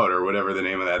Day Out, or whatever the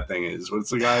name of that thing is. What's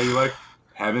the guy you like?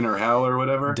 Heaven or Hell or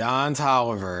whatever? Don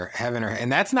Toliver, Heaven or Hell. And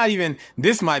that's not even,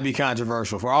 this might be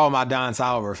controversial for all my Don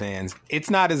Toliver fans. It's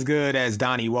not as good as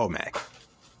Donnie Womack.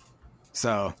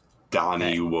 So.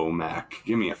 Donnie Womack.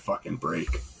 Give me a fucking break.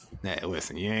 Hey,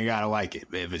 listen, you ain't gotta like it,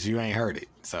 but you ain't heard it.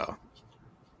 So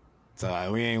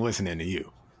we ain't listening to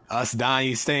you. Us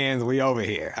Donnie stands, we over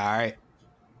here, all right?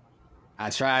 We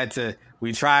tried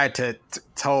to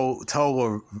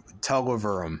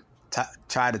Toliver him.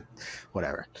 Try to,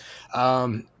 whatever.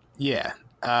 Yeah.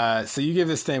 So you give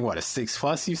this thing, what, a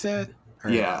 6+, you said?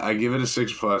 Yeah, I give it a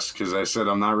 6+ because I said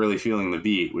I'm not really feeling the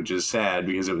beat, which is sad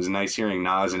because it was nice hearing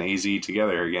Nas and AZ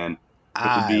together again.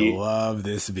 I love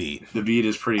this beat. The beat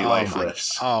is pretty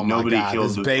lifeless. Nobody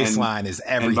killed this bass line is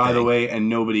everything. And by the way,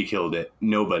 nobody killed it.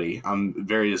 Nobody. I'm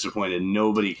very disappointed.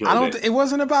 Nobody killed it. It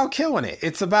wasn't about killing it.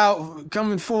 It's about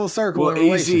coming full circle in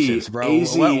relationships, bro.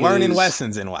 Learning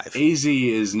lessons in life. AZ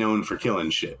is known for killing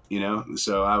shit, you know?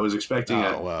 So I was expecting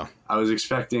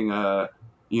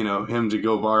him to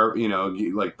go bar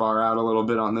out a little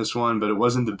bit on this one, but it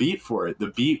wasn't the beat for it. The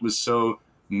beat was so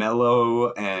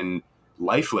mellow and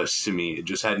lifeless to me. It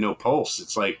just had no pulse.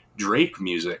 It's like Drake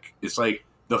music. It's like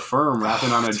The Firm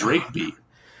rapping on a Drake beat.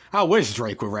 I wish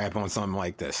Drake would rap on something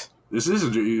like this.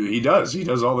 He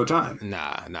does all the time.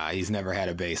 Nah, he's never had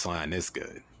a bass line this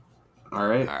good. All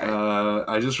right.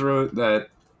 I just wrote that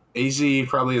AZ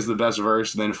probably is the best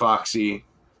verse, then Foxy,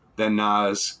 then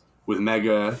Nas, with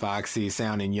Mega. Foxy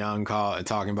sounding young,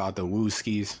 talking about the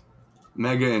Wooskies.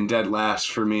 Mega and dead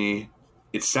last for me.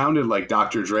 It sounded like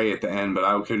Dr. Dre at the end, but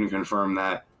I couldn't confirm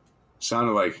that.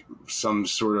 Sounded like some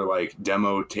sort of like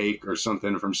demo take or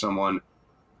something from someone.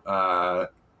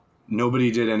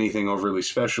 Nobody did anything overly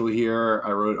special here.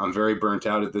 I wrote, I'm very burnt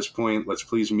out at this point. Let's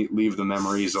please leave the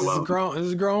memories alone. This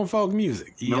is grown folk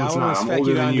music. No, it's not. I'm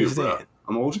older than you, bro.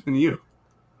 I'm older than you.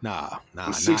 Nah.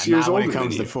 I'm 6 years older when it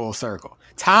comes than to you. full circle.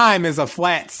 Time is a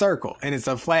flat circle, and it's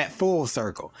a flat full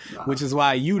circle, which is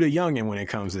why you the youngin' when it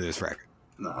comes to this record.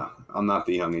 Nah, I'm not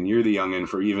the youngin'. You're the youngin'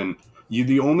 for even... You,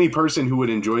 the only person who would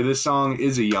enjoy this song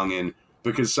is a youngin',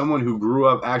 because someone who grew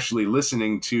up actually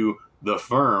listening to The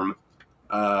Firm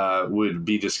would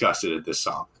be disgusted at this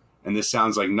song. And this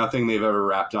sounds like nothing they've ever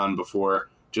rapped on before,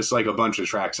 just like a bunch of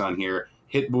tracks on here.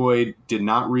 Hit Boy did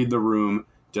not read the room,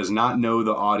 does not know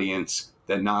the audience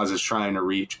that Nas is trying to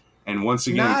reach, and once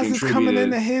again Nas contributed... is coming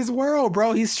into his world,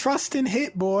 bro. He's trusting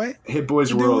Hit Boy. Hit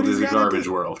Boy's world is a garbage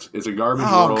world. It's a garbage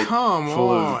world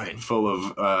full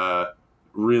of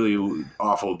really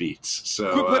awful beats.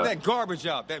 So Put that garbage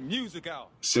out, that music out.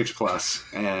 6+,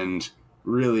 and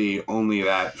really only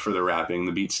that for the rapping.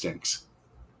 The beat stinks.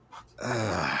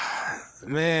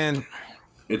 Man,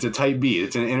 it's a tight beat.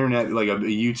 It's an internet, like a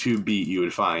YouTube beat you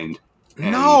would find.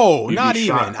 No, not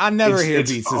even. I never hear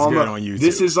beats as good on YouTube.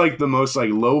 This is like the most like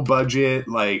low budget,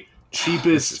 like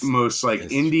cheapest, most like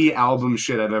indie album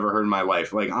shit I've ever heard in my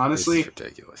life. Like honestly,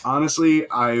 ridiculous. Honestly,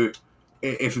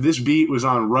 if this beat was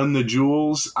on Run the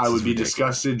Jewels, I would be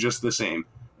disgusted just the same.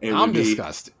 I'm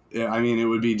disgusted. Yeah, I mean, it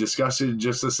would be disgusted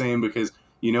just the same because,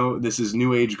 this is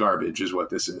new age garbage is what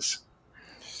this is.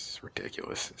 It's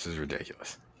ridiculous. This is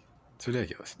ridiculous. It's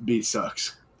ridiculous. Beat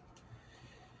sucks.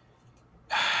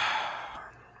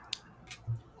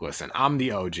 Listen, I'm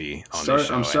the OG on this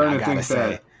show. I'm starting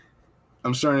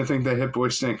to think that Hit Boy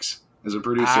stinks as a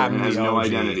producer and has no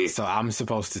identity. So I'm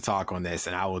supposed to talk on this,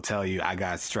 and I will tell you, I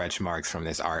got stretch marks from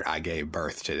this art. I gave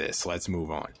birth to this. Let's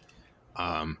move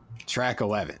on. Track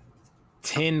 11,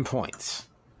 10 points.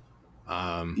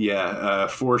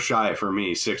 4 shy for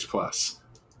me, 6+.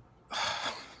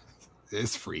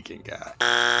 This freaking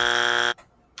guy.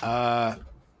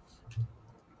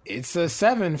 It's a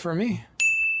 7 for me.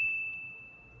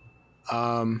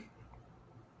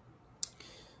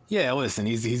 Yeah, listen,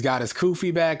 he's got his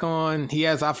kufi back on.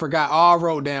 I forgot, all I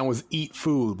wrote down was eat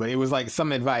food, but it was like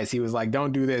some advice. He was like,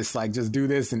 don't do this, like just do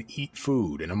this and eat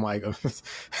food. And I'm like,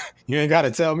 you ain't got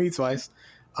to tell me twice.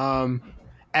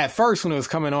 At first when it was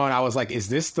coming on, I was like, is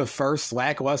this the first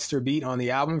lackluster beat on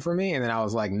the album for me? And then I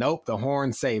was like, nope, the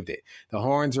horns saved it. The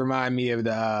horns remind me of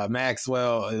the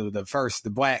Maxwell, the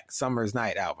Black Summer's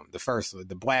Night album. The first,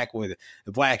 the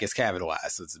black is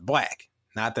capitalized. So it's black,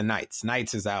 not the Nights.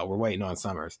 Nights is out. We're waiting on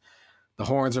Summers. The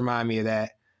horns remind me of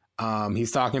that.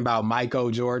 He's talking about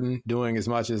Michael Jordan doing as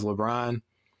much as LeBron.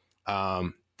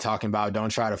 Talking about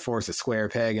don't try to force a square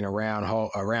peg in a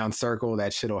round circle.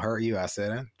 That shit'll hurt you. I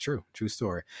said, true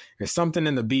story. There's something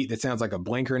in the beat that sounds like a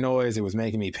blinker noise. It was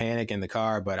making me panic in the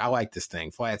car, but I like this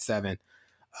thing. Flat 7.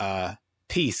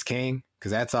 Peace, King,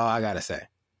 because that's all I got to say.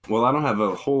 Well, I don't have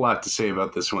a whole lot to say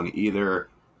about this one either.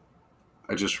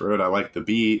 I just wrote I like the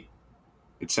beat.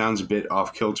 It sounds a bit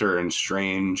off kilter and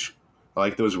strange. I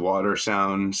like those water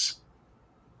sounds.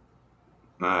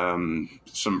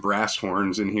 Some brass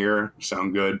horns in here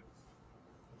sound good.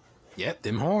 Yep,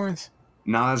 them horns.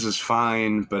 Nas is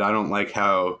fine, but I don't like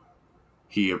how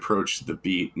he approached the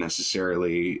beat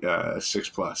necessarily.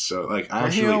 6+. So like,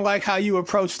 He don't like how you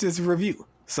approached this review.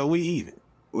 So we even.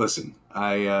 Listen,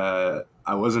 I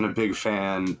wasn't a big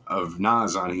fan of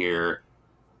Nas on here,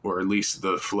 or at least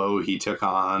the flow he took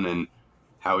on and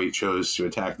how he chose to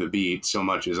attack the beat so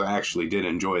much as I actually did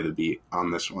enjoy the beat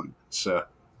on this one. So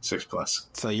 6+.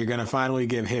 So you're gonna finally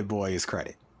give Hit Boy his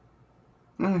credit.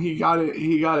 He got it.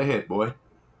 He got a hit, boy.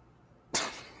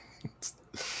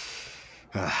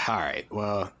 All right.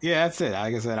 Well, yeah, that's it.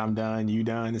 Like I said, I'm done. You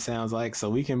done? It sounds like. So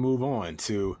we can move on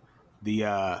to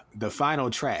the final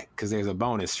track, because there's a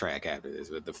bonus track after this.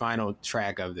 But the final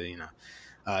track of the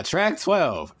track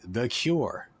 12, The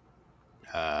Cure.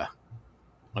 Let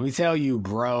me tell you,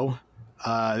 bro.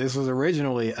 This was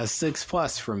originally a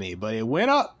 6+ for me, but it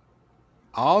went up.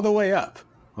 All the way up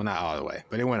Well, not all the way,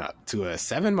 but it went up to a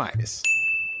 7-.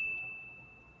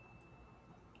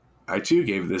 I too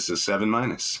gave this a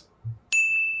 7-.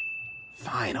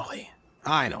 Finally.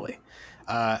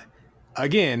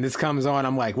 Again, this comes on.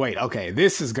 I'm like, wait, okay,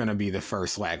 this is gonna be the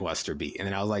first lackluster beat, and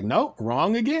then I was like, nope,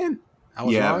 wrong again. I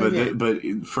was wrong again. But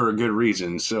for a good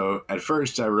reason. So at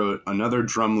first I wrote another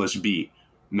drumless beat.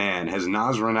 Man, has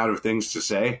Nas run out of things to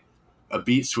say? A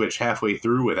beat switch halfway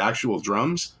through with actual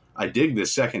drums? I dig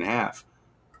this second half.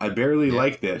 I barely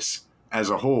like this as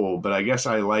a whole, but I guess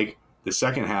I like the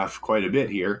second half quite a bit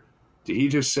here. Did he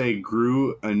just say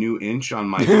grew a new inch on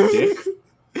my dick?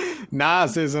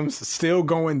 Nasisms still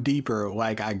going deeper,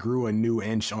 like I grew a new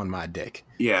inch on my dick.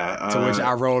 Yeah. To which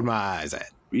I rolled my eyes at.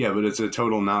 Yeah, but it's a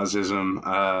total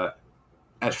Nasism.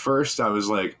 At first I was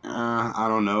like, I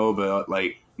don't know, but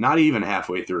like not even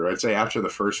halfway through. I'd say after the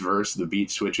first verse, the beat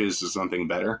switches to something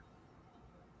better.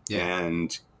 Yeah.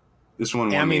 And this one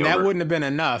won me that over. wouldn't have been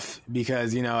enough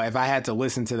because, you know, if I had to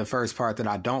listen to the first part that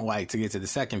I don't like to get to the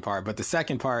second part, but the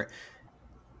second part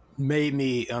made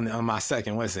me, on my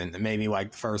second listen, it made me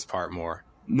like the first part more.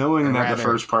 Knowing that the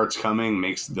first part's coming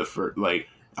makes the first, like,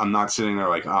 I'm not sitting there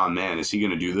like, oh man, is he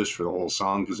going to do this for the whole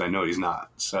song? Because I know he's not.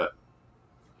 So,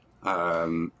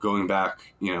 going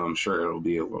back, you know, I'm sure it'll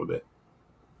be a little bit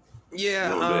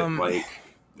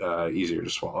easier to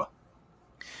swallow.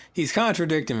 He's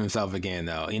contradicting himself again,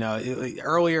 though. You know,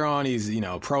 earlier on, he's, you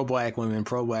know, pro-black women,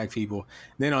 pro-black people.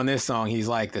 Then on this song, he's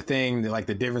like,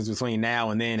 the difference between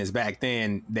now and then is back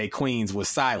then, Queens was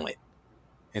silent.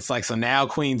 It's like, so now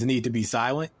Queens need to be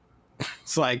silent?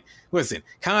 It's like, listen,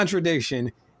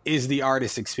 contradiction is the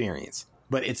artist's experience,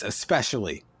 but it's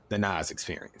especially the Nas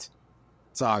experience.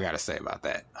 That's all I got to say about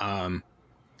that.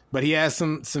 But he has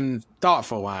some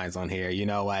thoughtful lines on here, you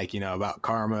know, like, you know, about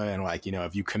karma and like, you know,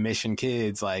 if you commission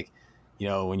kids, like, you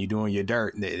know, when you're doing your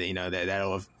dirt, you know,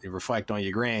 that'll reflect on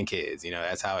your grandkids. You know,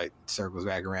 that's how it circles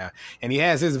back around. And he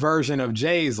has his version of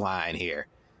Jay's line here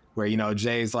where, you know,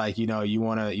 Jay's like, you know, you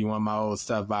want my old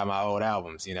stuff, buy my old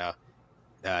albums, you know.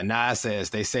 Nas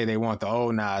says, they say they want the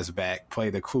old Nas back, play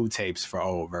the Clue tapes for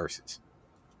old verses.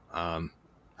 I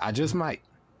just might.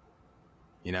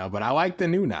 You know, but I like the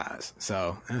new Nas,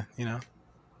 so you know,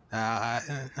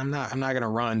 I'm not gonna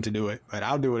run to do it, but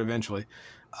I'll do it eventually.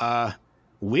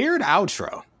 Weird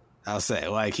outro, I'll say.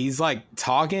 Like he's like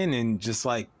talking and just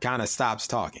like kind of stops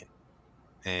talking,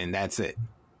 and that's it.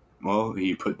 Well,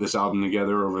 he put this album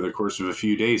together over the course of a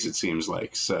few days, it seems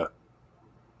like. So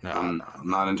I'm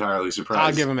not entirely surprised.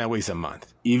 I'll give him at least a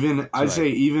month. I'd say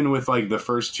even with like the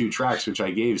first two tracks, which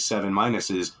I gave 7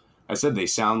 minuses. I said they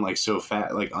sound like so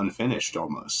fat, like unfinished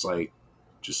almost, like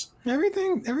just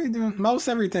most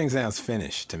everything sounds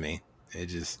finished to me. It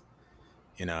just,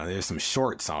 you know, there's some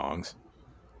short songs,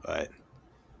 but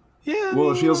yeah.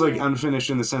 Well, it feels like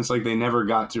unfinished in the sense like they never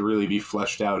got to really be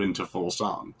fleshed out into full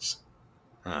songs.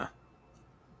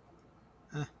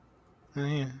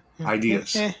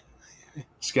 Ideas,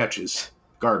 sketches,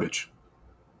 garbage.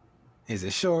 Is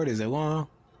it short? Is it long?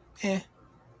 You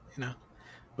know,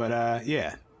 but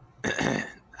yeah.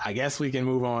 I guess we can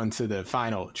move on to the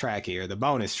final track here, the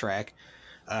bonus track,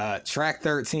 track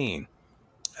 13.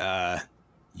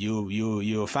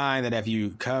 You'll find that if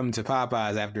you come to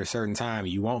Popeyes after a certain time,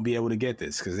 you won't be able to get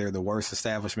this because they're the worst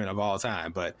establishment of all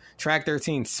time. But track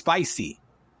 13, Spicy,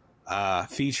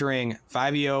 featuring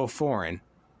Fivio Foreign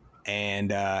and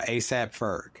ASAP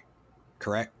Ferg,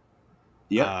 correct?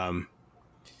 Yeah.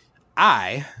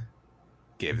 I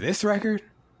give this record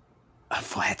a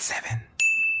flat 7.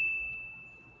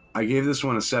 I gave this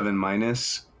one a 7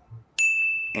 minus,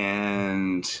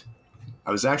 and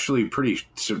I was actually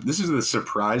this is the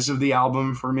surprise of the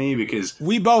album for me because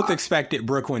we both expected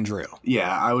Brooklyn Drill.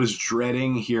 Yeah, I was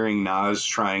dreading hearing Nas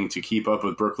trying to keep up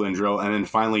with Brooklyn Drill and then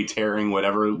finally tearing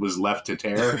whatever was left to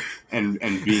tear and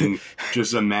being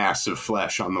just a mass of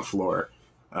flesh on the floor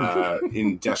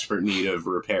in desperate need of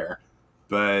repair.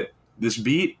 But this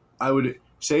beat, I would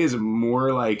say, is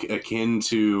more like akin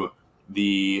to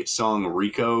the song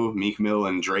Rico, Meek Mill,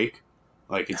 and Drake.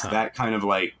 Like, it's that kind of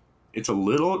like, it's a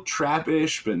little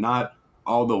trap-ish, but not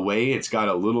all the way. It's got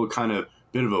a little kind of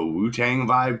bit of a Wu-Tang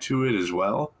vibe to it as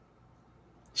well.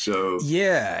 So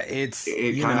yeah, it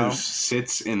kind of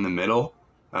sits in the middle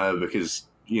because,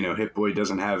 you know, Hit Boy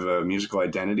doesn't have a musical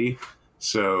identity.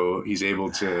 So he's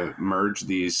able to merge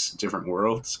these different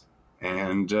worlds.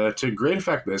 And to great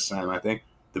effect this time, I think.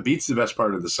 The beat's the best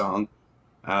part of the song.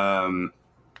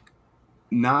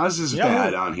 Nas is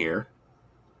bad on here.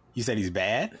 You said he's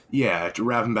bad? Yeah,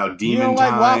 rapping about demon time. You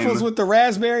don't like waffles with the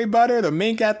raspberry butter, the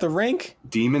mink at the rink?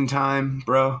 Demon time,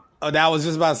 bro. Oh, that was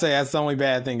just about to say that's the only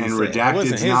bad thing. And said.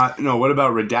 Redacted's not. No, what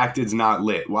about Redacted's not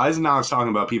lit? Why is Nas talking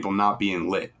about people not being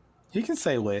lit? He can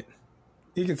say lit.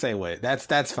 He can say lit.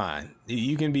 That's fine.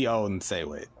 You can be old and say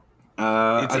lit.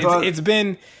 It's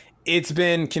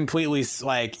been completely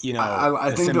like, you know,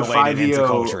 I think the assimilated into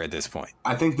culture at this point.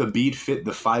 I think the beat fit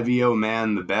the 5EO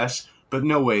man the best, but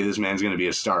no way this man's going to be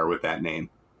a star with that name.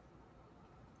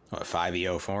 What,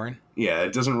 5EO Foreign? Yeah,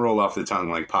 it doesn't roll off the tongue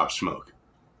like Pop Smoke.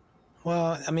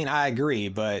 Well, I mean, I agree,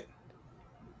 but...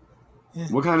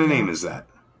 What kind of name is that?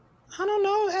 I don't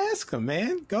know. Ask him,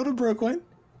 man. Go to Brooklyn.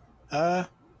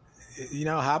 You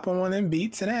know, hop on one of them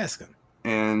beats and ask him.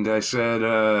 And I said,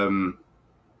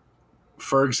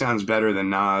 Ferg sounds better than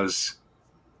Nas.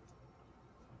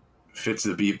 Fits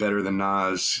the beat better than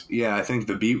Nas. Yeah, I think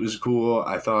the beat was cool.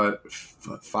 I thought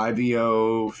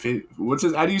 5EO... What's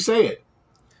it? How do you say it?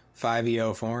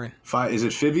 5EO Foreign. Is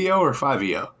it Fivio or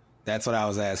 5EO? That's what I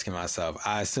was asking myself.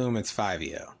 I assume it's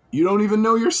 5EO. You don't even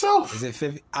know yourself. Is it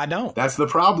 5? I don't. That's the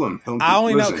problem. I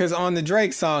only know because on the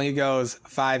Drake song he goes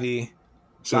 5E.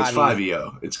 So it's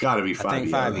 5EO. It's got to be 5EO. I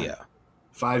think 5EO.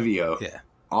 5EO. Yeah.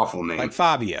 Awful name. Like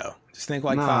Fabio. Just think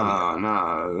like Fabio.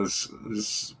 Nah.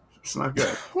 It's not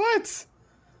good. What?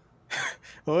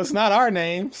 Well, it's not our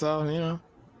name, so, you know.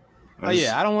 I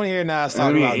don't want to hear Nas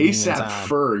talk about ASAP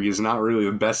Ferg is not really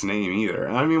the best name either.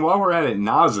 I mean, while we're at it,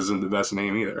 Nas isn't the best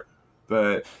name either.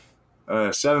 But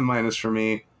 7- for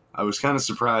me. I was kind of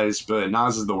surprised, but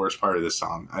Nas is the worst part of this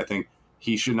song. I think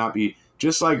he should not be,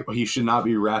 just like he should not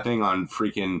be rapping on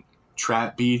freaking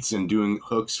trap beats and doing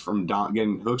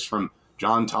getting hooks from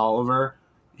John Tolliver.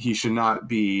 He should not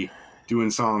be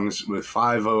doing songs with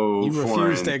 5-0. You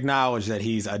refuse to acknowledge that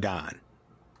he's a Don.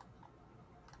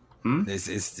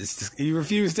 You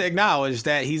refuse to acknowledge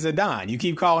that he's a Don. You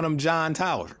keep calling him John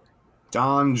Tolliver.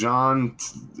 Don, John,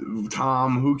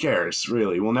 Tom, who cares,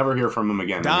 really? We'll never hear from him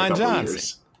again. Don in a Johnson.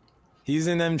 Years. He's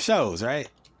in them shows, right?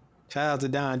 Shout out to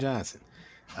Don Johnson.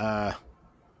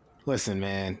 Listen,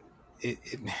 man.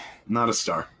 Not a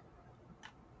star.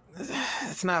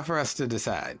 It's not for us to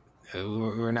decide.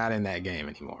 We're not in that game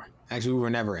anymore. Actually, we were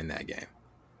never in that game.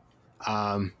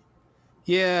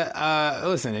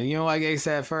 Listen, you know, like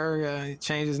ASAP Ferg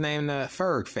changed his name to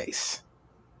Ferg Face.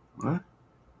 What?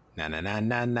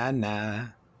 Nah.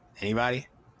 Anybody?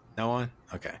 No one?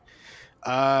 Okay.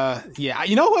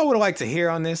 You know who I would like to hear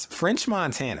on this? French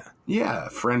Montana. Yeah,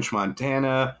 French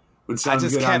Montana would sound good. I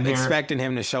just kept expecting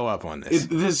him to show up on this.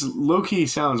 This low-key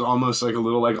sounds almost like a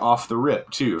little like off the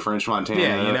rip, too. French Montana.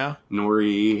 Yeah, you know?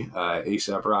 Nori,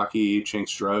 ASAP Rocky,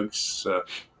 Chinx Drugs.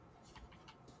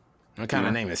 What kind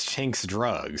of name is Chinx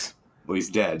Drugs? Well, he's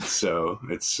dead, so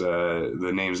it's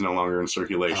the name's no longer in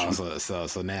circulation. So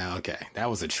now, okay. That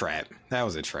was a trap.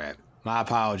 My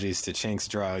apologies to Chinx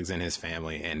Drugs and his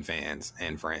family and fans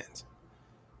and friends.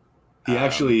 He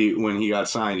actually, when he got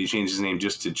signed, he changed his name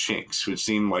just to Chinx, which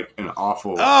seemed like an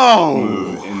awful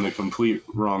move in the complete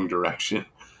wrong direction.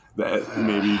 That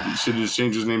maybe he should have just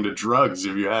changed his name to Drugs,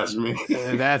 if you ask me.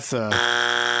 That's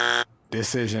a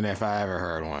decision if I ever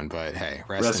heard one, but hey,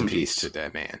 rest in peace to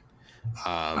that man.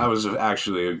 I was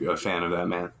actually a fan of that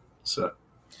man. So,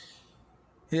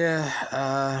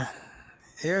 yeah,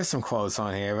 there's some quotes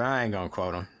on here, but I ain't gonna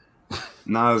quote them.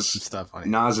 Nas is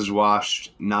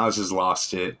washed. Nas has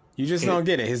lost it. You just don't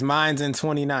get it. His mind's in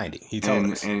 2090. He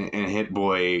told us. And Hit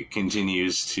Boy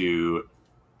continues to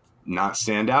not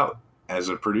stand out as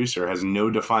a producer. Has no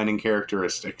defining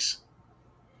characteristics.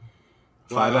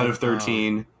 5 out of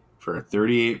 13 for a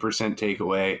 38%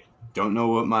 takeaway. Don't know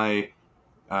what my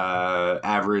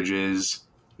average is.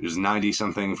 It was 90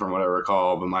 something from what I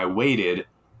recall, but my weighted,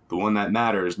 the one that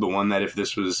matters, the one that if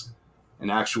this was an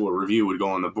actual review would go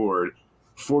on the board,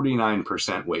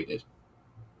 49% weighted.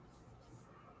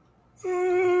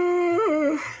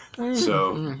 So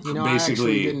basically, I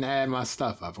actually didn't add my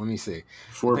stuff up. Let me see.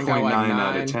 4.9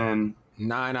 out of 10.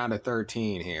 9 out of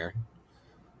 13 here.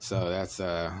 So that's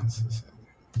 9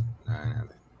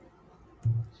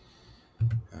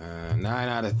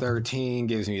 out of 13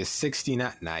 gives me a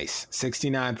 69. Nice,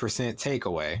 69%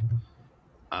 takeaway.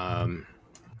 I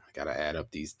gotta add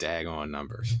up these daggone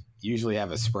numbers. Usually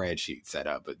have a spreadsheet set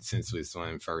up, but since it's one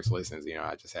of the first listens,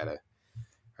 I just had a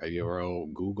regular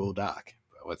old Google Doc.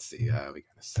 But let's see, we got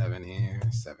a 7 here,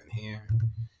 7 here.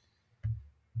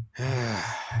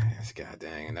 God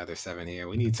dang, another 7 here.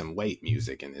 We need some weight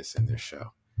music in this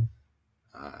show.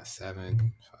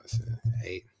 7 plus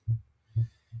 8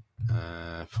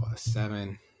 plus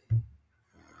 7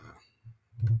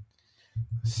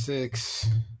 6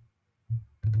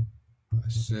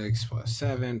 plus 6 plus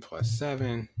 7 plus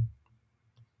 7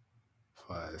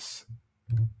 plus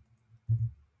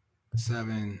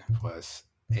 7 plus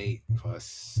 8 plus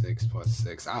 6 plus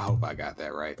 6. I hope I got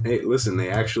that right. Hey, listen, they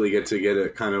actually get to get a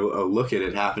kind of a look at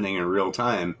it happening in real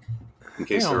time. In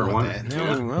case there were one. I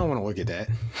don't want to look at that.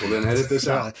 Well, then edit this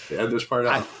out. Edit this part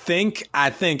out. I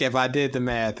think if I did the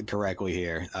math correctly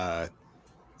here, I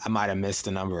might have missed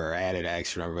a number or added an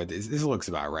extra number, but this looks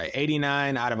about right.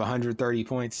 89 out of 130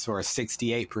 points for a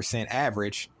 68%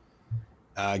 average,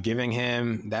 giving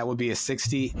him, that would be a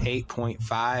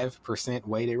 68.5%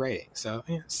 weighted rating. So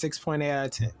 6.8 out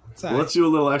of 10. Well, let's do a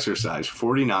little exercise.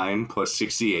 49 plus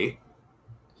 68.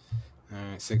 All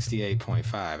right,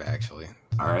 68.5 actually.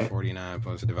 All right. 49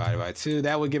 plus divided by 2.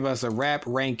 That would give us a rap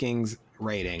rankings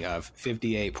rating of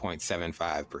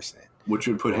 58.75%. Which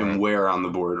would put him where on the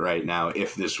board right now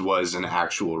if this was an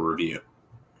actual review?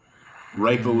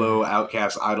 Right below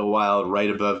Outkast Idlewild, right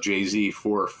above Jay-Z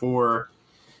 4-4,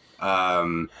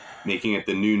 making it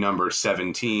the new number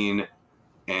 17.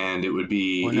 And it would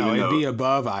be... Well, no, it'd be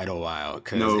above Idlewild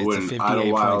because it's a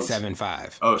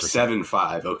 58.75. Oh,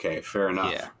 7.5. Okay, fair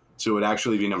enough. Yeah. So it would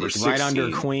actually be number 16. Right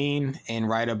under Queen and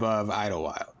right above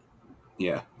Idlewild.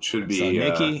 Yeah, it should be... So,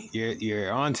 Nicki,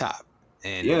 you're on top.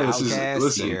 And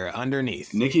Outkast, you're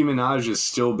underneath. Nicki Minaj is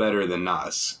still better than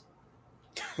Nas.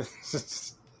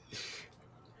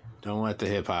 Don't let the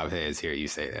hip-hop heads hear you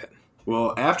say that.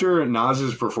 Well, after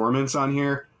Nas's performance on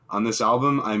here, on this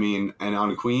album, I mean, and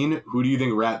on Queen, who do you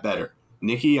think rap better?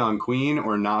 Nicki on Queen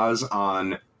or Nas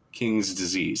on King's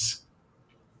Disease?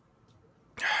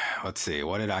 Let's see.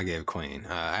 What did I give Queen?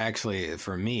 Actually,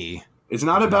 for me... It's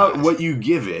not about Nas. What you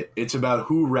give it. It's about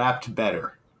who rapped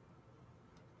better.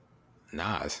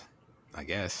 Nas, I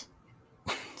guess.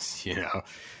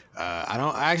 I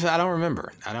don't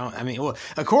remember.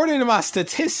 According to my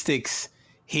statistics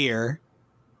here,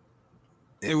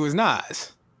 it was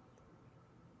Nas.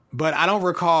 But I don't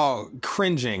recall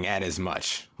cringing at as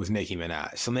much with Nicki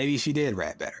Minaj. So maybe she did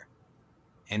rap better.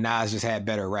 And Nas just had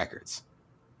better records.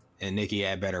 And Nicki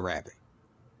had better rapping.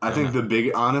 I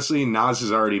think honestly, Nas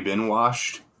has already been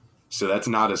washed. So that's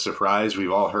not a surprise.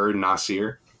 We've all heard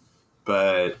Nasir.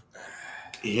 But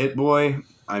Hit Boy,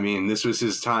 I mean, this was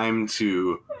his time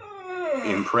to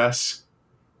impress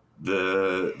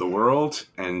the world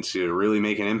and to really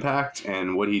make an impact.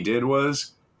 And what he did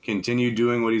was continue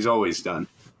doing what he's always done.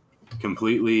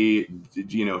 Completely,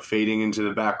 fading into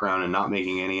the background and not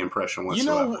making any impression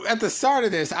whatsoever. At the start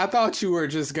of this, I thought you were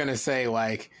just going to say,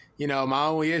 like, my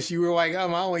only issue, you were like, oh,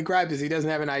 my only gripe is he doesn't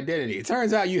have an identity. It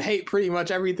turns out you hate pretty much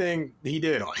everything he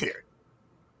did on here.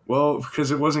 Well,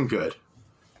 because it wasn't good.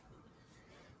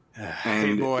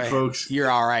 And boy, folks, you're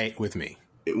all right with me.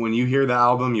 When you hear the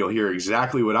album, you'll hear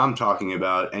exactly what I'm talking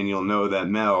about, and you'll know that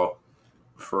Mel,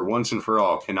 for once and for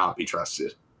all, cannot be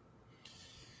trusted.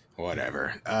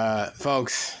 Whatever.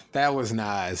 Folks, that was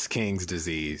Nas, King's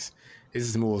Disease. This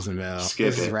is Mools and Mel. This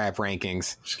is Rap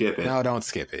Rankings. Skip it. No, don't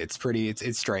skip it. It's pretty,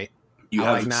 it's straight. You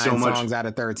have like 9 so much, songs out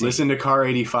of 13. Listen to Car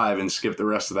 85 and skip the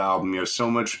rest of the album. You have so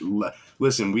much...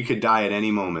 Listen, we could die at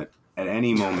any moment. At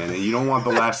any moment. And you don't want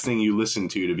the last thing you listen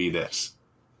to be this.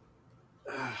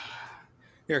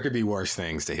 There could be worse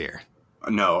things to hear.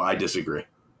 No, I disagree.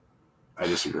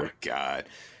 Oh, God.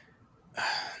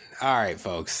 All right,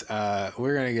 folks.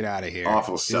 We're going to get out of here.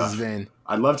 Awful stuff.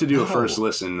 I'd love to do a first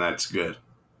listen that's good.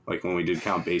 Like when we did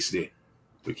Count Basie.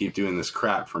 We keep doing this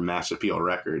crap from Mass Appeal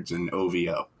Records and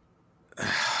OVO.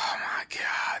 Oh, my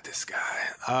God. This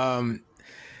guy.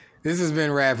 This has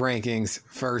been Rap Rankings.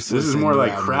 This is more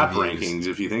like crap rankings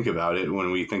if you think about it when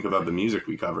we think about the music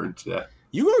we covered today.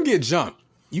 You're going to get jumped.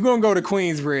 You're going to go to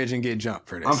Queensbridge and get jumped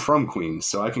for this. I'm from Queens,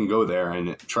 so I can go there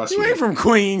and trust me. You ain't from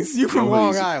Queens. You from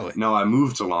Long Island. No, I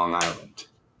moved to Long Island.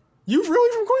 You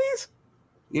really from Queens?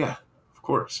 Yeah, of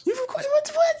course. You from Queens?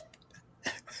 What?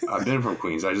 I've been from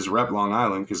Queens. I just rep Long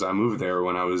Island because I moved there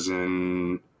when I was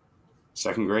in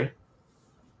 2nd grade.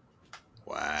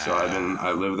 Wow. So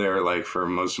I lived there like for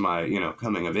most of my,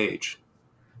 coming of age.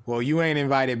 Well, you ain't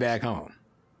invited back home.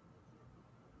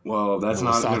 Well, that's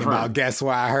not talking about. Guess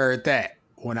where I heard that?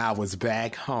 When I was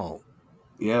back home.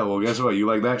 Yeah, well, guess what? You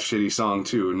like that shitty song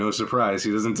too. No surprise.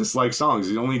 He doesn't dislike songs.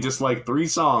 He only disliked 3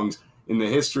 songs in the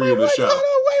history of the show.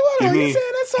 Give me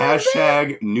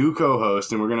hashtag new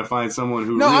co-host, and we're gonna find someone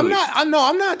who. I'm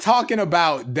not talking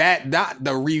about that. Not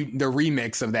the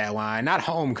remix of that line. Not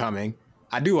Homecoming.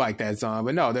 I do like that song,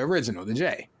 but no, the original, the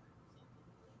J.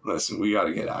 Listen, we got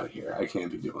to get out of here. I can't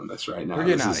be doing this right now. We're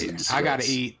getting out of here. I got to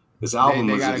eat. This album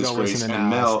was a disgrace, and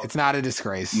Mel. It's not a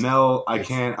disgrace. Mel, I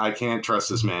can't trust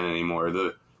this man anymore.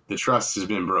 The trust has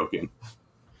been broken.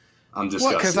 I'm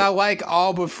disgusted. What? Because I like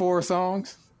all but 4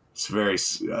 songs. It's a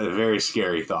very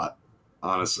scary thought,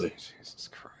 honestly. Jesus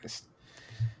Christ.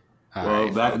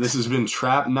 This has been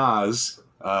Trap Nas,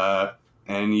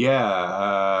 And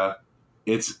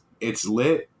it's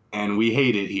lit, and we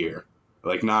hate it here,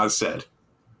 like Nas said.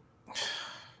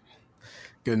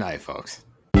 Good night, folks.